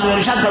عما نوال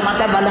ارشاد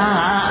فرماتا ہے بلا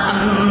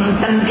ان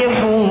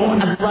تنكحوا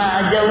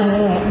ازواجه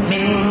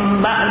من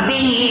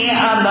بعده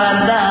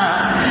ابدا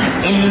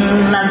ان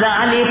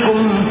ذلكم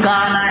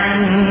كان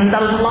عند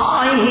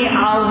الله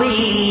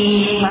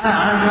عظیما۔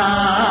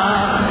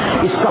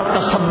 اس کا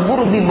تصور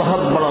بھی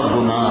بہت بڑا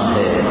گناہ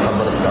ہے،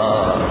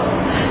 خبردار،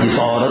 جس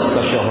عورت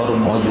کا شوہر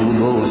موجود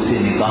ہو اس سے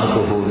نکاح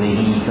تو ہو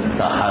نہیں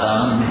سکتا،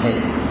 حرام ہے۔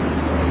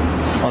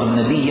 اور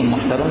نبی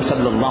محترم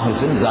صلی اللہ علیہ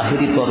وسلم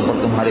ظاہری طور پر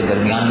تمہارے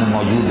درمیان میں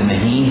موجود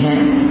نہیں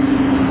ہیں،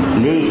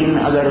 لیکن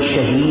اگر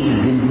شہید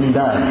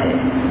زندہ ہے،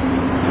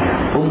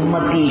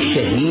 امتی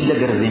شہید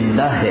اگر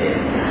زندہ ہے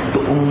تو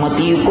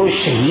امتی کو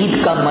شہید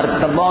کا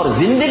مرتبہ اور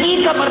زندگی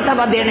کا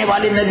مرتبہ دینے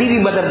والے نبی بھی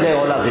بدرجہ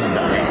اولا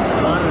زندہ ہے۔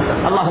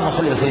 اللہم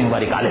صلی وسلم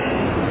وبارک علیہ۔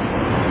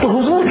 تو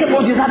حضور کے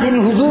معجزات یعنی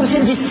حضور سے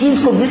جس چیز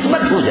کو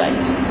نسبت ہو جائے۔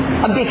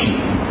 اب دیکھیے،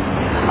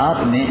 آپ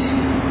نے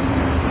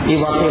یہ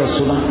واقعہ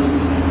سنا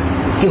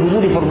کہ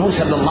حضور پرنور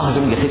صلی اللہ علیہ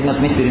وسلم کی خدمت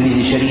میں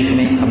ترمذی شریف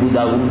میں، ابو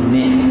داؤد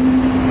نے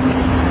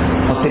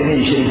اور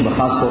ترمذی شریف میں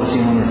خاص طور سے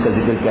انہوں نے اس کا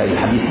ذکر کیا، یہ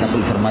حدیث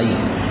نقل فرمائی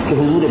کہ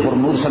حضور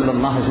پرنور صلی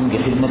اللہ علیہ وسلم کی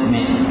خدمت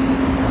میں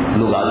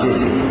لوگ آتے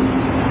تھے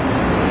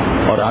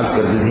اور عرض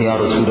کرتے تھے یا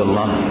رسول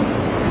اللہ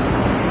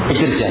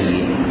عشر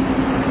چاہیے،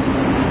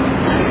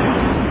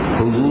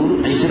 حضور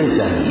عشر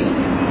چاہیے۔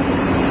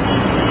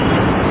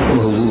 تو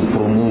حضور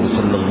پرنور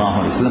صلی اللہ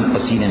علیہ وسلم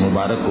پسینے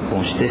مبارک کو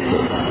پہنچتے تھے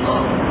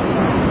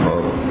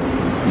اور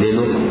لے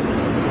لو،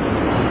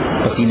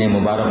 پسینے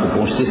مبارک کو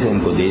پہنچتے تھے، ان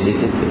کو دے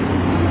دیتے تھے،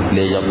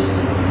 لے جاؤ۔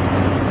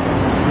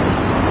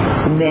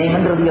 ام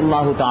ایمن رضی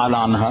اللہ تعالی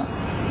عنہ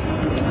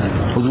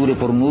حضور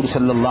پرنور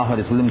صلی اللہ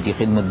علیہ وسلم کی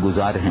خدمت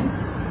گزار ہیں،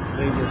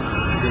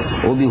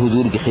 وہ بھی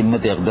حضور کی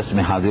خدمت اقدس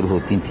میں حاضر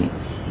ہوتی تھیں۔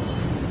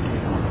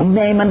 ام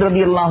ایمن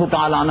رضی اللہ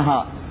تعالی عنہ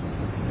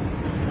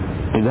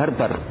گھر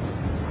پر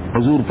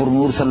حضور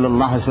پرنور صلی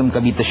اللہ علیہ وسلم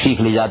کبھی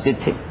تشریف لے جاتے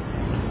تھے،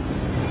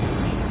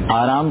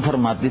 آرام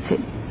فرماتے تھے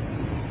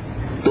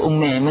تو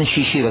ام ایمن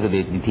شیشی رکھ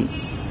دیتی تھی۔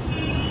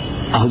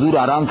 حضور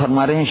آرام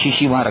فرما رہے ہیں،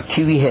 شیشی وہاں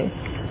رکھی ہوئی ہے،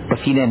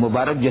 پسینہ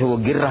مبارک جو ہے وہ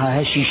گر رہا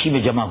ہے، شیشی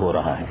میں جمع ہو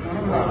رہا ہے۔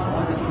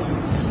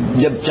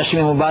 جب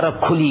چشم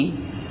مبارک کھلی،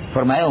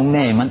 فرمایا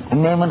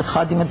ام ایمن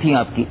خادمہ تھی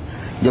آپ کی۔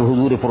 جب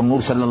حضور پرنور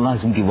صلی اللہ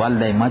علیہ وسلم کی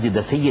والدہ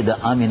ماجدہ سیدہ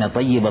آمنہ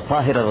طیبہ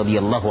طاہرہ رضی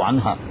اللہ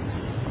عنہا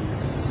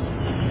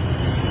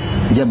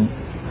جب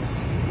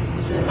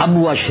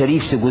ابوا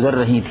شریف سے گزر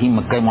رہی تھی،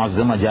 مکہ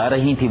معظمہ جا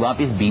رہی تھی،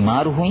 واپس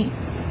بیمار ہوئی،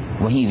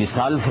 وہیں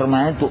وصال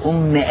فرمایا تو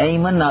ام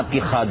ایمن آپ کی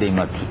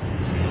خادمہ تھی،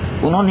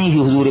 انہوں نے ہی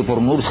حضور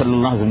پرنور صلی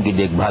اللہ علیہ وسلم کی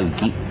دیکھ بھال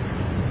کی۔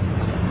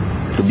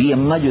 تو بی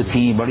اماں جو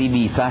تھی، بڑی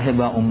بی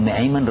صاحبہ ام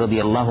ایمن رضی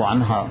اللہ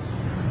عنہا،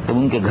 تو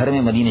ان کے گھر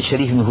میں مدینہ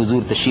شریف میں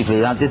حضور تشریف لے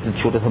جاتے تھے،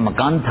 چھوٹا سا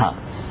مکان تھا،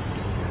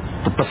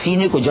 تو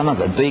پسینے کو جمع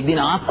کر، تو ایک دن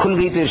آنکھ کھل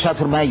گئی تو ارشاد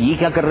فرمایا یہ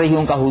کیا کر رہی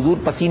ہوں؟ کہا حضور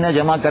پسینہ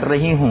جمع کر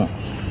رہی ہوں،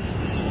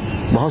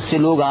 بہت سے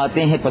لوگ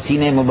آتے ہیں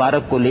پسینے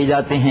مبارک کو لے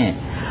جاتے ہیں،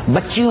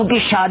 بچیوں کی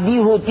شادی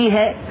ہوتی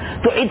ہے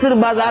تو عطر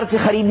بازار سے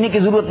خریدنے کی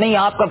ضرورت نہیں،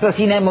 آپ کا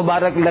پسینہ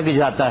مبارک لگ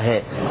جاتا ہے،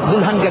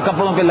 دلہن کے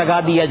کپڑوں پہ لگا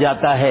دیا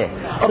جاتا ہے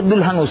اور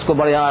دلہن اس کو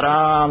بڑے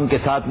آرام کے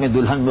ساتھ میں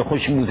دلہن میں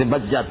خوشبو سے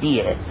بچ جاتی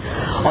ہے۔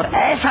 اور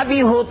ایسا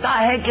بھی ہوتا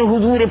ہے کہ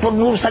حضور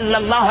پرنور صلی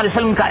اللہ علیہ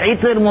وسلم کا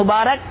عطر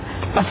مبارک،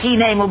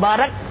 پسینہ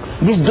مبارک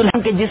جس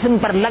دلہن کے جسم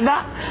پر لگا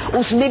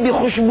اس میں بھی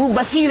خوشبو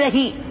بسی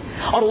رہی،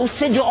 اور اس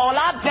سے جو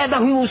اولاد پیدا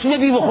ہوئی اس میں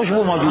بھی وہ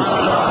خوشبو موجود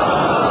تھی۔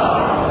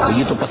 تو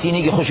یہ تو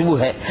پسینے کی خوشبو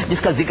ہے جس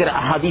کا ذکر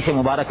احادیث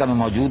مبارکہ میں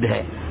موجود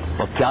ہے۔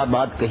 اور کیا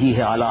بات کہی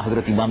ہے اعلیٰ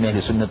حضرت امام اہل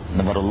سنت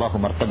نور اللہ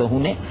مرقدہ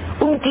نے،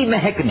 ان کی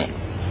مہک نے۔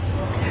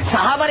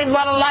 صحابہ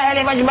رضوان اللہ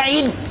علیہ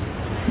اجمعین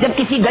جب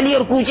کسی گلی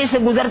اور کوچے سے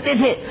گزرتے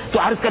تھے تو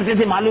عرض کرتے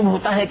تھے معلوم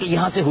ہوتا ہے کہ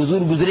یہاں سے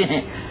حضور گزرے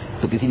ہیں،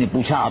 تو کسی نے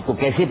پوچھا آپ کو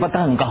کیسے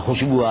پتا؟ ان کا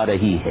خوشبو آ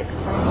رہی ہے۔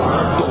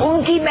 تو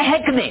ان کی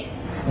مہک نے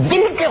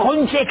دل کے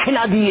غنچے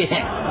کھلا دیے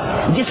ہیں،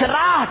 جس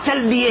راہ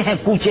چل دیے ہیں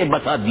کوچے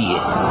بسا دیے،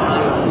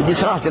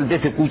 جس راہ چلتے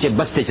تھے کوچے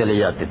بستے چلے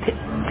جاتے تھے۔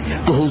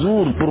 تو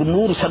حضور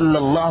پرنور صلی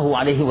اللہ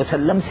علیہ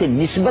وسلم سے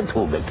نسبت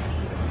ہو گئی،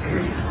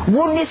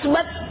 وہ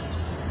نسبت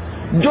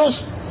جو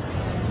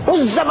اس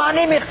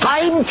زمانے میں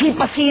قائم تھی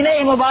پسینہ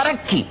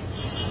مبارک کی،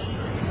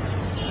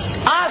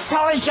 آج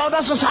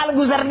 1450 سال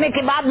گزرنے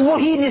کے بعد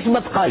وہی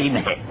نسبت قائم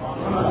ہے،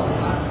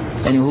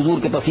 یعنی حضور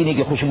کے پسینے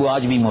کی خوشبو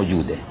آج بھی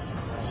موجود ہے۔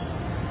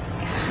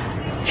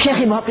 شیخ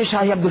محقق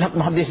شاہ عبدالحق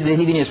محدث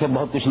دہلوی نے اس پر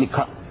بہت کچھ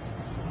لکھا۔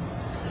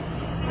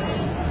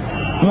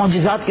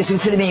 معجزات کے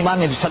سلسلے میں امام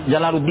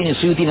جلال الدین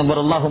سیوطی نور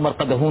اللہ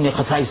مرقدہ نے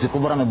خصائص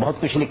کبریٰ میں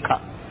بہت کچھ لکھا،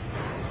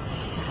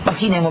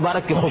 پسینہ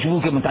مبارک کی خوشبو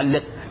کے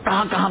متعلق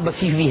کہاں کہاں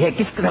بسی ہوئی ہے،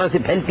 کس طرح سے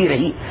پھیلتی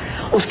رہی،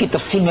 اس کی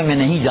تفصیل میں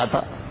نہیں جاتا،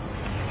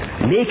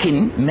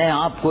 لیکن میں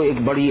آپ کو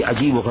ایک بڑی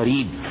عجیب و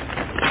غریب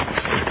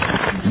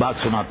بات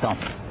سناتا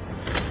ہوں.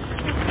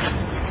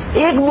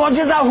 ایک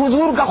معجزہ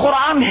حضور کا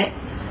قرآن ہے،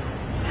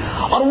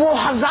 اور وہ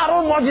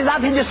ہزاروں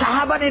معجزات ہیں جو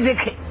صحابہ نے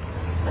دیکھے،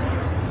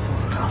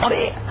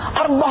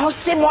 اور بہت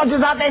سے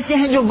معجزات ایسے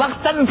ہیں جو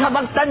وقتاً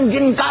فوقتاً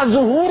جن کا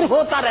ظہور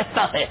ہوتا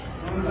رہتا ہے.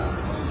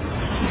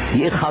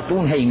 یہ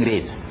خاتون ہے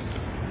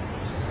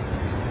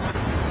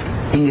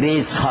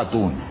انگریز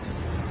خاتون.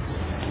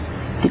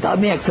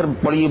 کتابیں اکثر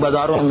بڑی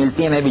بازاروں میں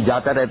ملتی ہیں، میں بھی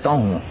جاتا رہتا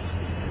ہوں،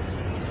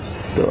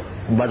 تو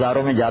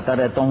بازاروں میں جاتا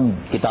رہتا ہوں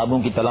کتابوں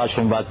کی تلاش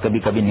میں، بعد کبھی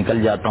کبھی نکل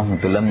جاتا ہوں.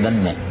 تو لندن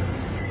میں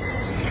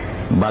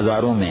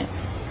بازاروں میں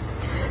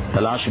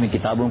تلاش میں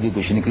کتابوں کی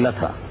کچھ نکلا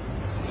تھا،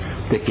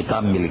 تو ایک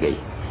کتاب مل گئی،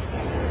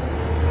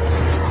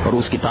 اور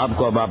اس کتاب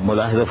کو اب آپ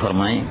ملاحظہ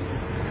فرمائیں.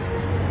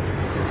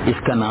 اس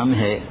کا نام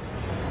ہے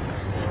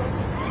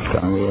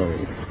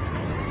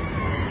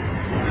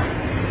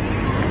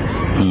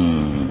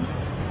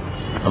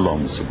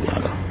اللہم صلی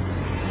علی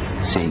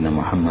سیدنا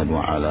محمد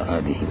وعلی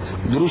آلہ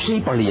وسلم. درود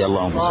شریف پڑھیے.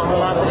 اللہم صلی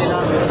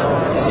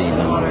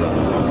سیدنا محمد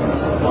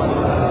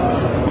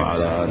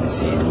وعلی آلہ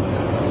سیدنا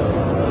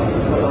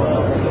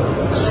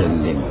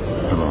سلم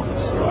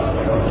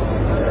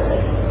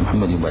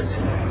محمد وبارک.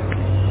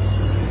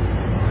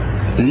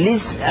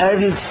 لس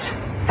ارلس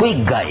کوئک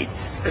گائیڈ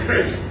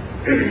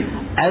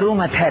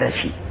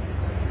ایروماتھیریپی.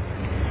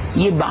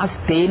 یہ بعض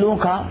تیلوں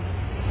کا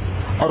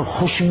اور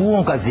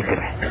خوشبوؤں کا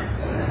ذکر ہے.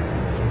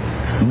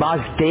 بعض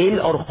تیل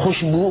اور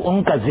خوشبو ان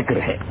کا ذکر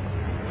ہے.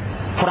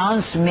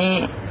 فرانس میں،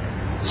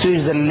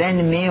 سوئٹزرلینڈ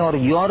میں اور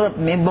یورپ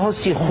میں بہت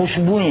سی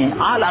خوشبوئیں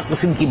اعلیٰ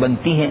قسم کی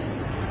بنتی ہیں،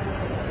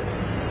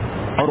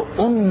 اور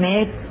ان میں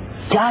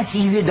کیا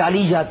چیزیں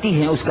ڈالی جاتی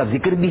ہیں اس کا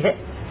ذکر بھی ہے.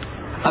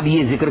 اب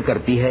یہ ذکر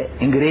کرتی ہے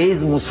انگریز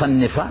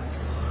مصنفہ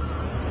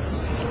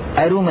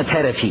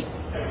ایروماتھیریپی،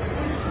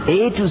 A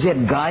to Z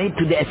guide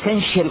to the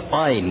essential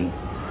oil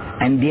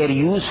and their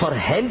use for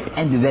health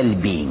and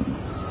well-being.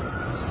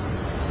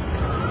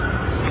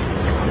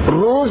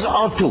 Rows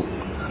auto,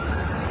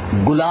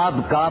 گلاب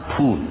کا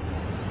پھول.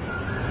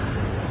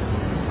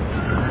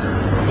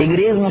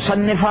 انگریز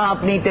مصنفہ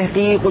اپنی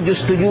تحقیق و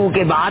جستجو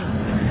کے بعد،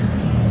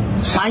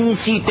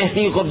 سائنسی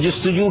تحقیق اور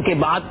جستجو کے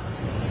بعد،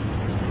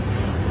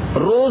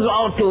 روز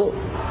آٹو،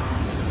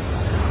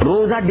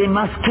 روزہ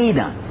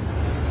ڈیماسکینا،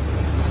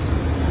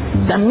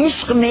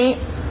 دمشق میں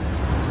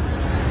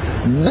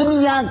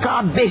دنیا کا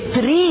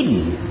بہترین،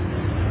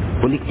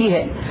 وہ لکھتی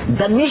ہے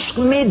دمشق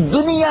میں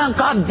دنیا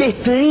کا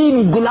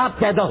بہترین گلاب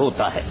پیدا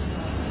ہوتا ہے.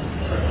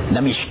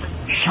 دمشق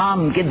شام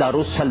کے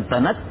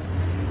دارالسلطنت،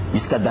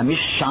 جس کا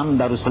دمشق شام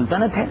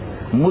دارالسلطنت ہے،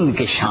 ملک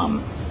شام.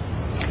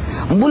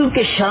 ملک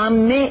شام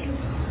میں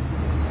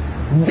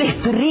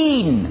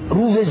بہترین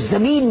روح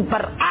زمین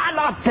پر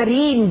اعلیٰ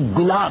ترین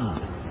گلاب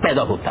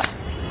پیدا ہوتا ہے.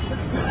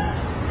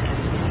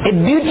 A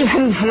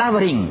beautiful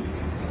flowering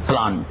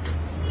plant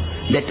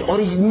that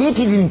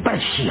originated in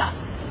Persia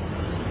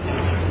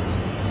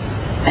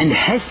and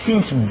has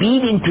since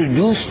been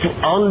introduced to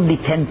all the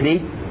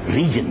temperate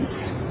regions.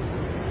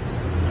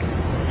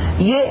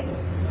 یہ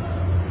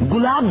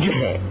گلاب جو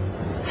ہے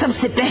سب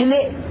سے پہلے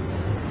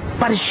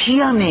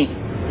پرشیا میں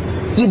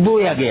یہ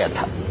بویا گیا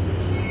تھا،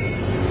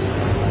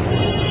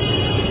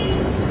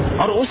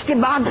 اور اس کے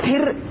بعد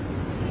پھر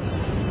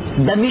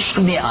دمشق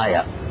میں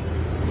آیا.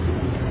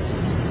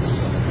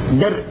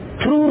 The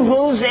true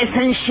rose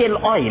essential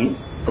oil,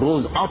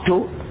 rose otto,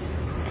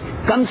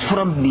 comes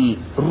from the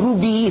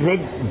ruby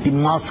red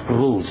damask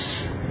rose.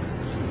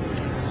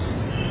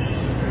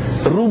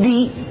 Ruby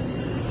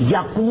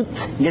یاقوت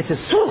جیسے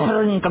سرخ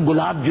رنگ کا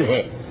گلاب جو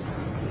ہے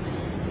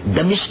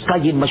دمشق کا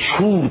یہ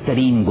مشہور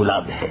ترین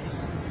گلاب ہے.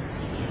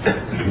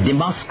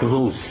 دماسک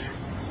روز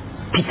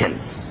petal.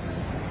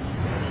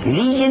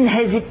 Legend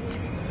has it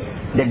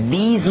that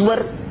these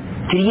were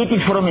created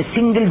from a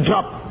single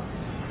drop.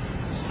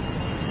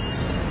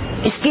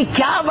 اس کی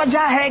کیا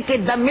وجہ ہے کہ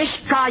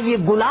دمشق کا یہ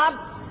گلاب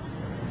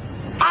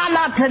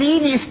اعلیٰ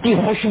ترین اس کی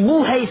خوشبو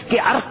ہے، اس کے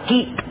عرق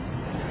کی،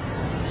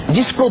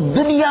 جس کو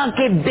دنیا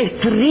کے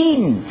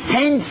بہترین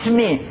سینٹس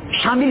میں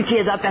شامل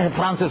کیا جاتا ہے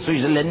فرانس اور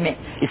سوئٹزرلینڈ میں.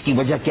 اس کی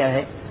وجہ کیا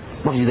ہے؟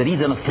 What is the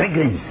reason of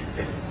fragrance?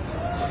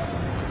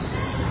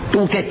 تو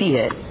وہ کہتی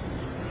ہے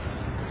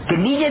کہ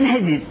legend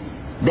has it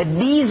that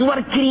these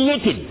were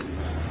created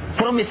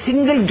from a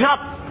single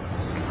drop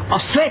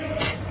of sweat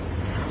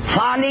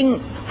falling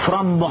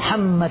from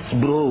Muhammad's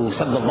brow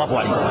صلی اللہ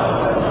علیہ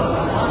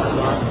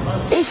وسلم.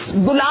 اس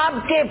گلاب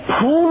کے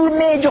پھول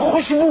میں جو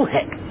خوشبو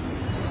ہے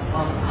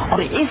اور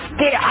اس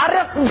کے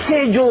عرق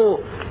سے جو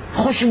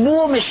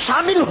خوشبوؤں میں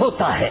شامل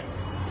ہوتا ہے،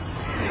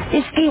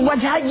 اس کی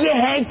وجہ یہ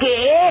ہے کہ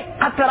ایک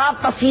قطرہ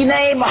پسینہ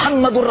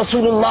محمد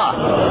الرسول اللہ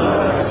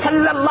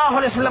صلی اللہ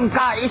علیہ وسلم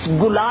کا اس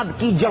گلاب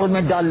کی جڑ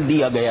میں ڈال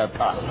دیا گیا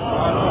تھا.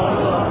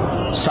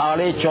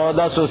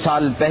 1450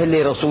 سال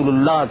پہلے رسول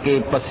اللہ کے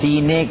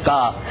پسینے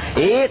کا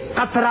ایک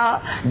قطرہ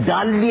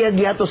ڈال دیا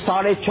گیا تو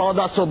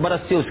 1450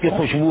 برس سے اس کی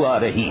خوشبو آ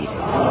رہی ہے.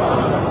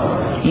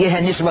 یہ ہے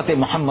نسبت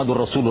محمد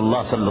الرسول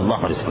اللہ صلی اللہ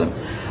علیہ وسلم.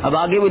 اب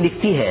آگے وہ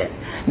لکھتی ہے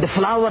the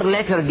flower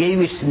later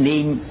gave its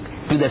name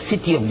to the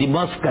city of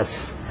Damascus.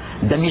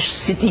 Damascus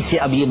city سے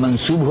اب یہ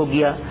منسوب ہو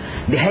گیا.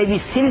 the heavy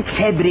silk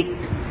fabric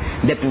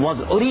that was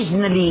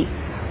originally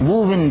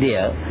woven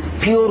there.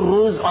 Pure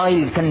rose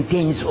oil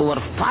contains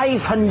over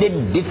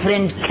 500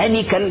 different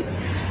chemical.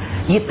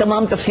 یہ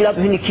تمام تفصیلات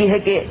میں لکھی ہے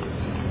کہ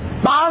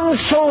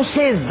 500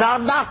 سے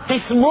زیادہ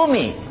قسموں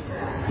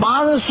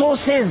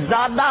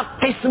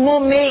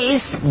میں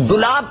اس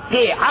گلاب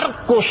کے عرق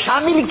کو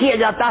شامل کیا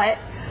جاتا ہے،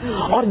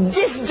 اور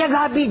جس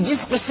جگہ بھی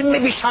جس قسم میں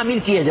بھی شامل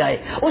کیا جائے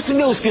اس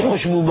میں اس کی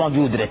خوشبو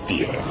موجود رہتی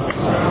ہے.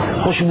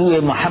 خوشبو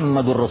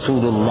محمد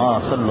الرسول اللہ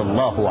صلی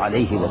اللہ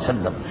علیہ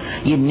وسلم،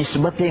 یہ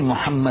نسبت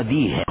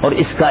محمدی ہے، اور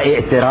اس کا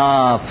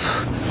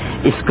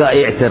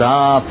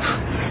اعتراف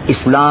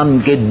اسلام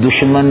کے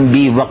دشمن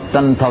بھی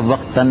وقتاً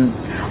فوقتاً،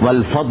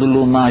 والفضل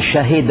ما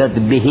شہدت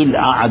بہ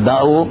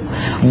الاعداء،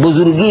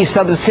 بزرگی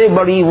سب سے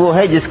بڑی وہ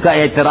ہے جس کا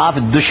اعتراف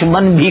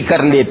دشمن بھی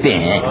کر لیتے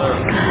ہیں.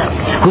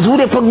 حضور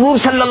پرنور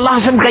صلی اللہ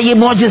علیہ وسلم کا یہ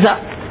معجزہ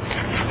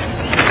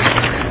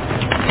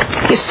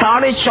کہ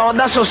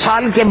 1450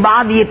 سال کے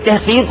بعد یہ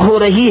تحقیق ہو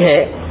رہی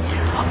ہے،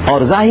 اور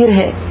ظاہر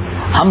ہے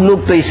ہم لوگ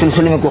تو اس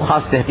سلسلے میں کوئی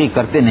خاص تحقیق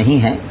کرتے نہیں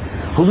ہیں.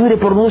 حضور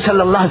پرنور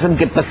صلی اللہ علیہ وسلم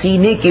کے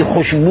پسینے کی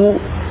خوشبو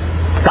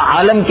کا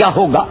عالم کیا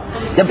ہوگا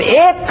جب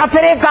ایک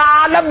قطرے کا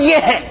عالم یہ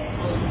ہے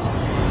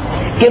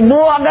کہ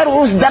وہ اگر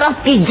اس درخت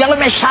کی جڑ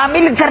میں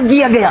شامل کر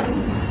دیا گیا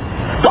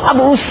تو اب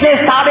اس سے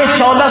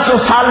 1450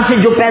 سال سے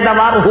جو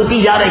پیداوار ہوتی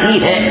جا رہی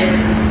ہے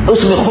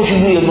اس میں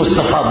خوشبو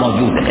مصطفیٰ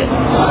موجود ہے،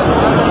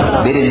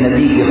 میرے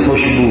نبی کی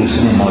خوشبو اس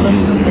میں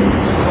موجود ہے.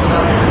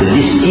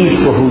 جس چیز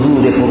کو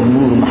حضور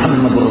پرنور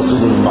محمد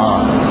رسول اللہ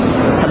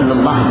صلی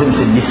اللہ علیہ وسلم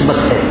سے نسبت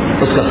ہے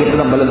اس کا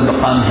کتنا بلند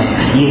مقام ہے.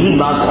 یہی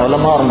بات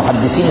علماء اور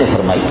محدثین نے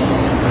فرمائی.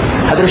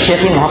 حضرت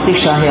شیخ محقق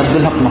شاہ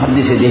عبدالحق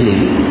محدث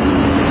دہلوی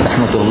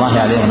رحمۃ اللہ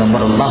علیہ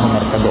ونور اللہ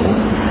مرتبہ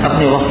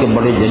اپنے وقت کے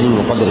بڑے جلیل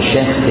القدر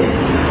شیخ تھے.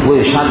 وہ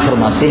ارشاد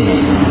فرماتے ہیں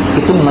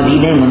کہ تم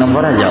مدینہ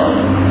منورہ جاؤ،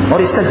 اور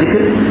اس کا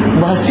ذکر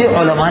بہت سے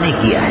علماء نے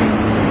کیا ہے،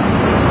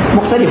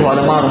 مختلف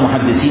علماء اور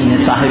محدثین نے،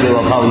 صاحب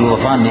وفا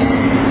الوفا نے،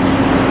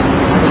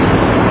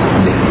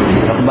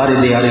 اخبار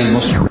دیار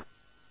المسلم،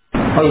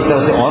 اور اس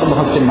طرح سے اور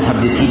بہت سے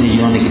محدثین نے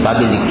جنہوں نے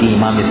کتابیں لکھی.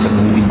 امام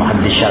سمودی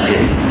محدث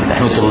شافعی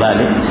رحمۃ اللہ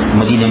علیہ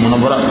مدینہ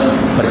منورہ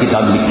پر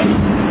کتاب لکھی.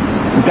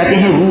 وہ کہتے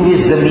ہیں روح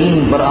زمین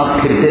پر آپ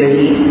پھرتے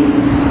رہیے.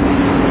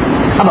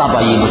 اب آپ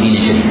آئیے مدینہ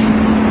شریف.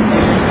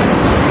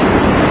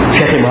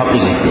 شیخ بحقی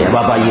کہتے ہیں اب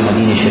آپ آئیے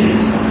مدینہ شریف،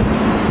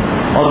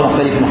 اور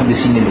مختلف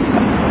محدثین نے لکھا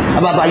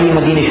اب آپ آئیے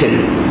مدینہ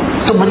شریف.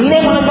 تو مدینہ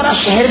منورہ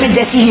شہر میں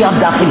جیسے ہی آپ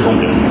داخل ہوں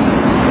گے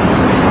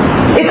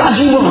ایک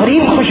عجیب و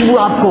غریب خوشبو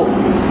آپ کو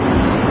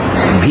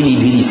بھیلی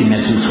بھیلی سی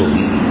محسوس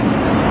ہوگی.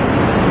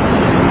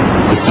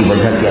 اس کی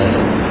وجہ کیا ہے؟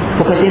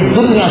 وہ کہتے ہیں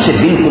دنیا سے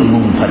بالکل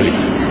منفرد،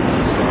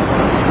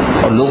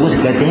 اور لوگوں سے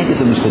کہتے ہیں کہ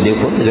تم اس کو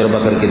دیکھو، تجربہ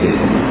کر کے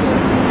دیکھو.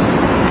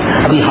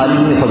 ابھی حال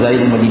ہی میں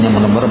فضائل مدینہ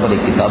منورہ پر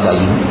ایک کتاب آئی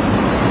ہے،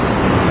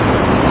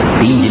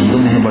 3 جلدوں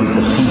میں ہے، بڑی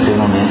تفصیل سے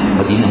انہوں نے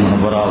مدینہ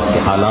منورہ اور اس کے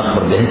حالات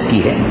پر بحث کی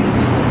ہے،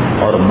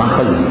 اور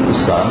ماخذ اس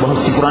کا بہت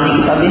سی پرانی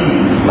کتابیں ہیں.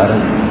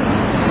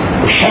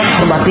 شیخ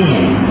فرماتے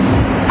ہیں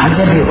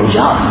عجب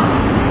عجاب،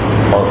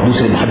 اور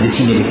دوسرے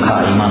محدثین نے لکھا،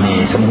 امام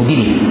سمودی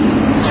نے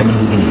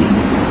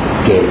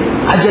کہ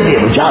عجب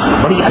عجاب،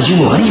 بڑی عجیب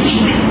و غریب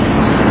چیز ہے.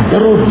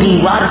 در و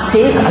دیوار سے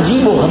ایک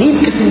عجیب و غریب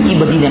قسم کی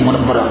مدینہ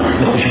منورہ میں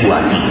خوشبو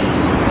آتی ہے.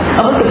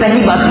 اب تو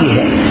پہلی بات یہ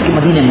ہے کہ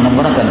مدینہ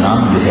منورہ کا نام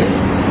جو ہے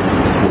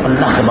وہ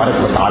اللہ تبارک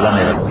و تعالیٰ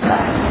نے رکھا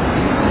ہے.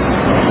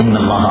 ان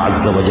اللہ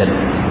عز وجل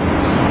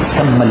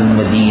سمى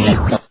المدینہ،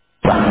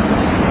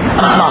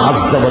 اللہ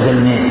عز وجل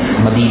نے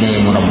مدینہ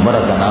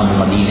منورہ کا نام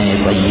مدینہ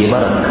طیبہ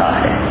رکھا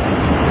ہے.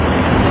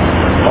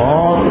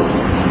 اور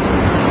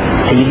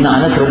سیدنا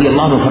انس رضی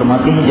اللہ عنہ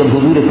فرماتے ہیں جب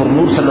حضور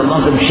پرنور صلی اللہ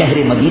علیہ وسلم شہر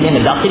مدینہ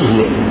میں داخل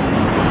ہوئے،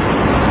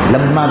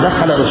 لما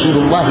دخل رسول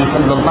اللہ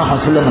صلی اللہ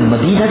علیہ وسلم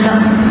المدینہ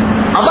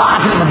اضاء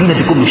فی المدینہ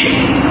کل شیء.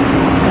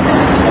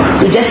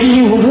 تو جیسے ہی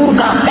حضور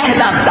کا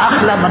پہلا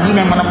داخلہ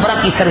مدینہ منورہ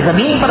کی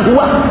سرزمین پر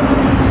ہوا،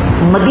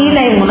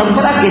 مدینہ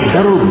منورہ کے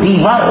در و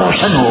دیوار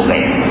روشن ہو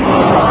گئے،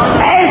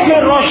 ایسے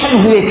روشن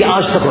ہوئے کہ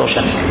آج تک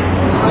روشن ہے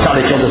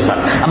 14.5 سال.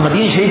 اب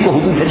مدینہ شریف کو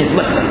حضور سے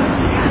نسبت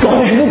تو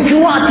خوشبو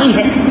کیوں آتی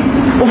ہے؟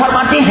 وہ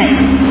فرماتے ہیں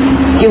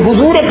کہ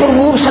حضور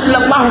پرنور صلی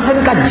اللہ علیہ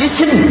وسلم کا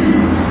جسم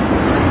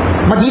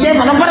مدینہ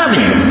منورہ میں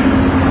ہے،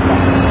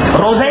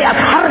 روضہ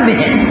اطہر میں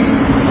ہے.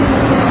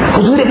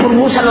 حضور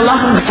پرنور صلی اللہ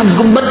علیہ وسلم سب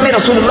گنبد میں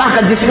رسول اللہ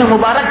کا جسم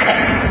مبارک ہے،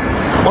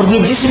 اور یہ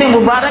جسم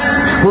مبارک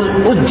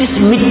اس جس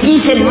مٹی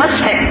سے مس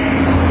ہے.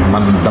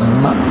 من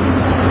دم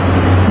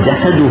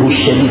جسدہ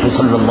الشریف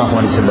صلی اللہ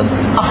علیہ وسلم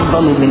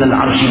افضل من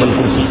العرش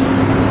والکرسی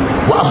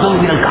وافضل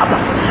من الکعبہ.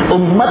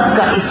 امت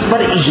کا اس پر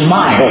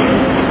اجماع ہے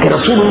کہ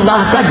رسول اللہ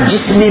کا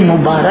جسم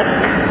مبارک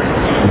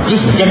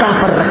جس جگہ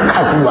پر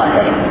رکھا ہوا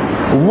ہے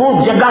وہ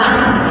جگہ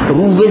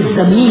روئے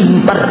زمین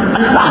پر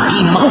اللہ کی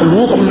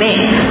مخلوق میں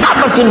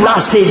کعبۃ اللہ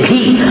سے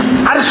بھی،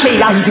 عرش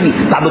الہی سے بھی،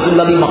 کعبۃ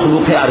اللہ بھی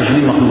مخلوق ہے، عرش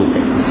بھی مخلوق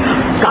ہے،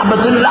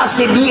 کعبۃ اللہ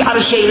سے بھی،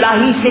 عرش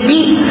الہی سے بھی،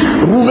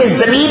 روئے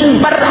زمین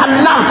پر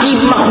اللہ کی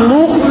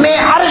مخلوق میں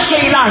عرش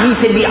الہی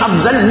سے بھی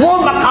افضل وہ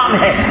مقام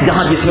ہے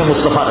جہاں جس میں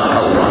مصطفیٰ رکھا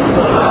ہوا.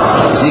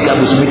 اس لیے کہ اب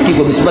اس مٹی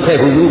کو نسبت ہے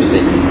حضور سے.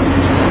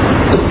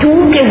 تو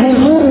چونکہ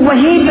حضور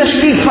وہی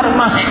تشریف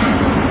فرما ہے،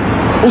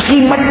 اسی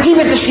مٹی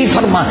میں تشریف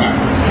فرما ہے،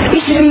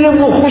 اس لیے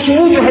وہ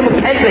خوشبو جو ہے وہ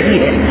پھیل رہی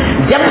ہے.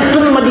 جب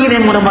تم مدینہ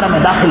منورہ میں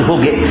داخل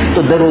ہوگے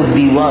تو در و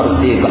دیوار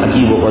سے ایک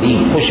عجیب و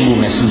غریب خوشبو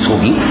محسوس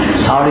ہوگی.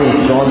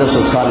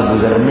 1450 سال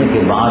گزرنے کے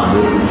بعد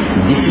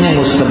جس نے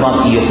مصطفیٰ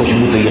کی یہ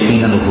خوشبو تو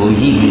یقیناً ہو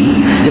ہی گی.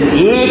 جب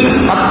ایک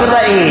قطرہ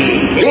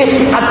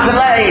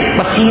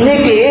پسینے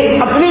کے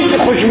ایک قطرے کی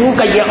خوشبو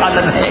کا یہ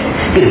عالم ہے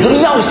کہ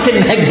دنیا اس سے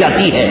مہک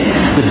جاتی ہے،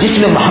 تو جس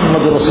میں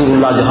محمد رسول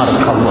اللہ جہاں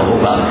رکھا ہوا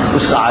ہوگا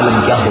اس کا عالم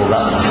کیا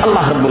ہوگا.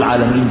 اللہ رب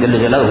العالمین جل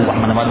جلالہ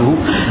ورحمہ والہ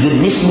جو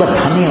نسبت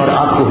ہمیں اور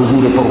آپ کو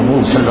حضور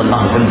پرمور صلی اللہ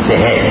علیہ وسلم سے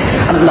ہے،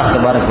 اللہ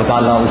تبارک و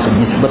تعالیٰ اس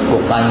نسبت کو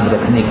قائم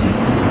رکھنے کی،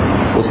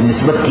 اس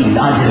نسبت کی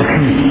لاج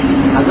رکھنے کی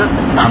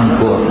ہم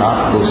کو،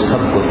 آپ کو،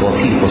 سب کو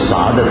توفیق و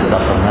سعادت عطا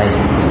فرمائے.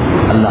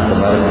 اللہ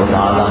تبارک و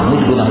تعالیٰ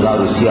مجھ گنہگار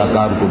و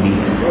سیاہکار کو بھی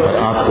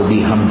اور آپ کو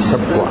بھی، ہم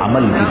سب کو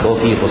عمل کی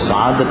توفیق و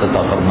سعادت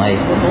عطا فرمائے.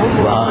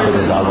 وآخر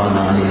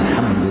دعوانا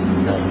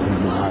الحمدللہ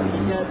رب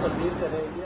العالمین.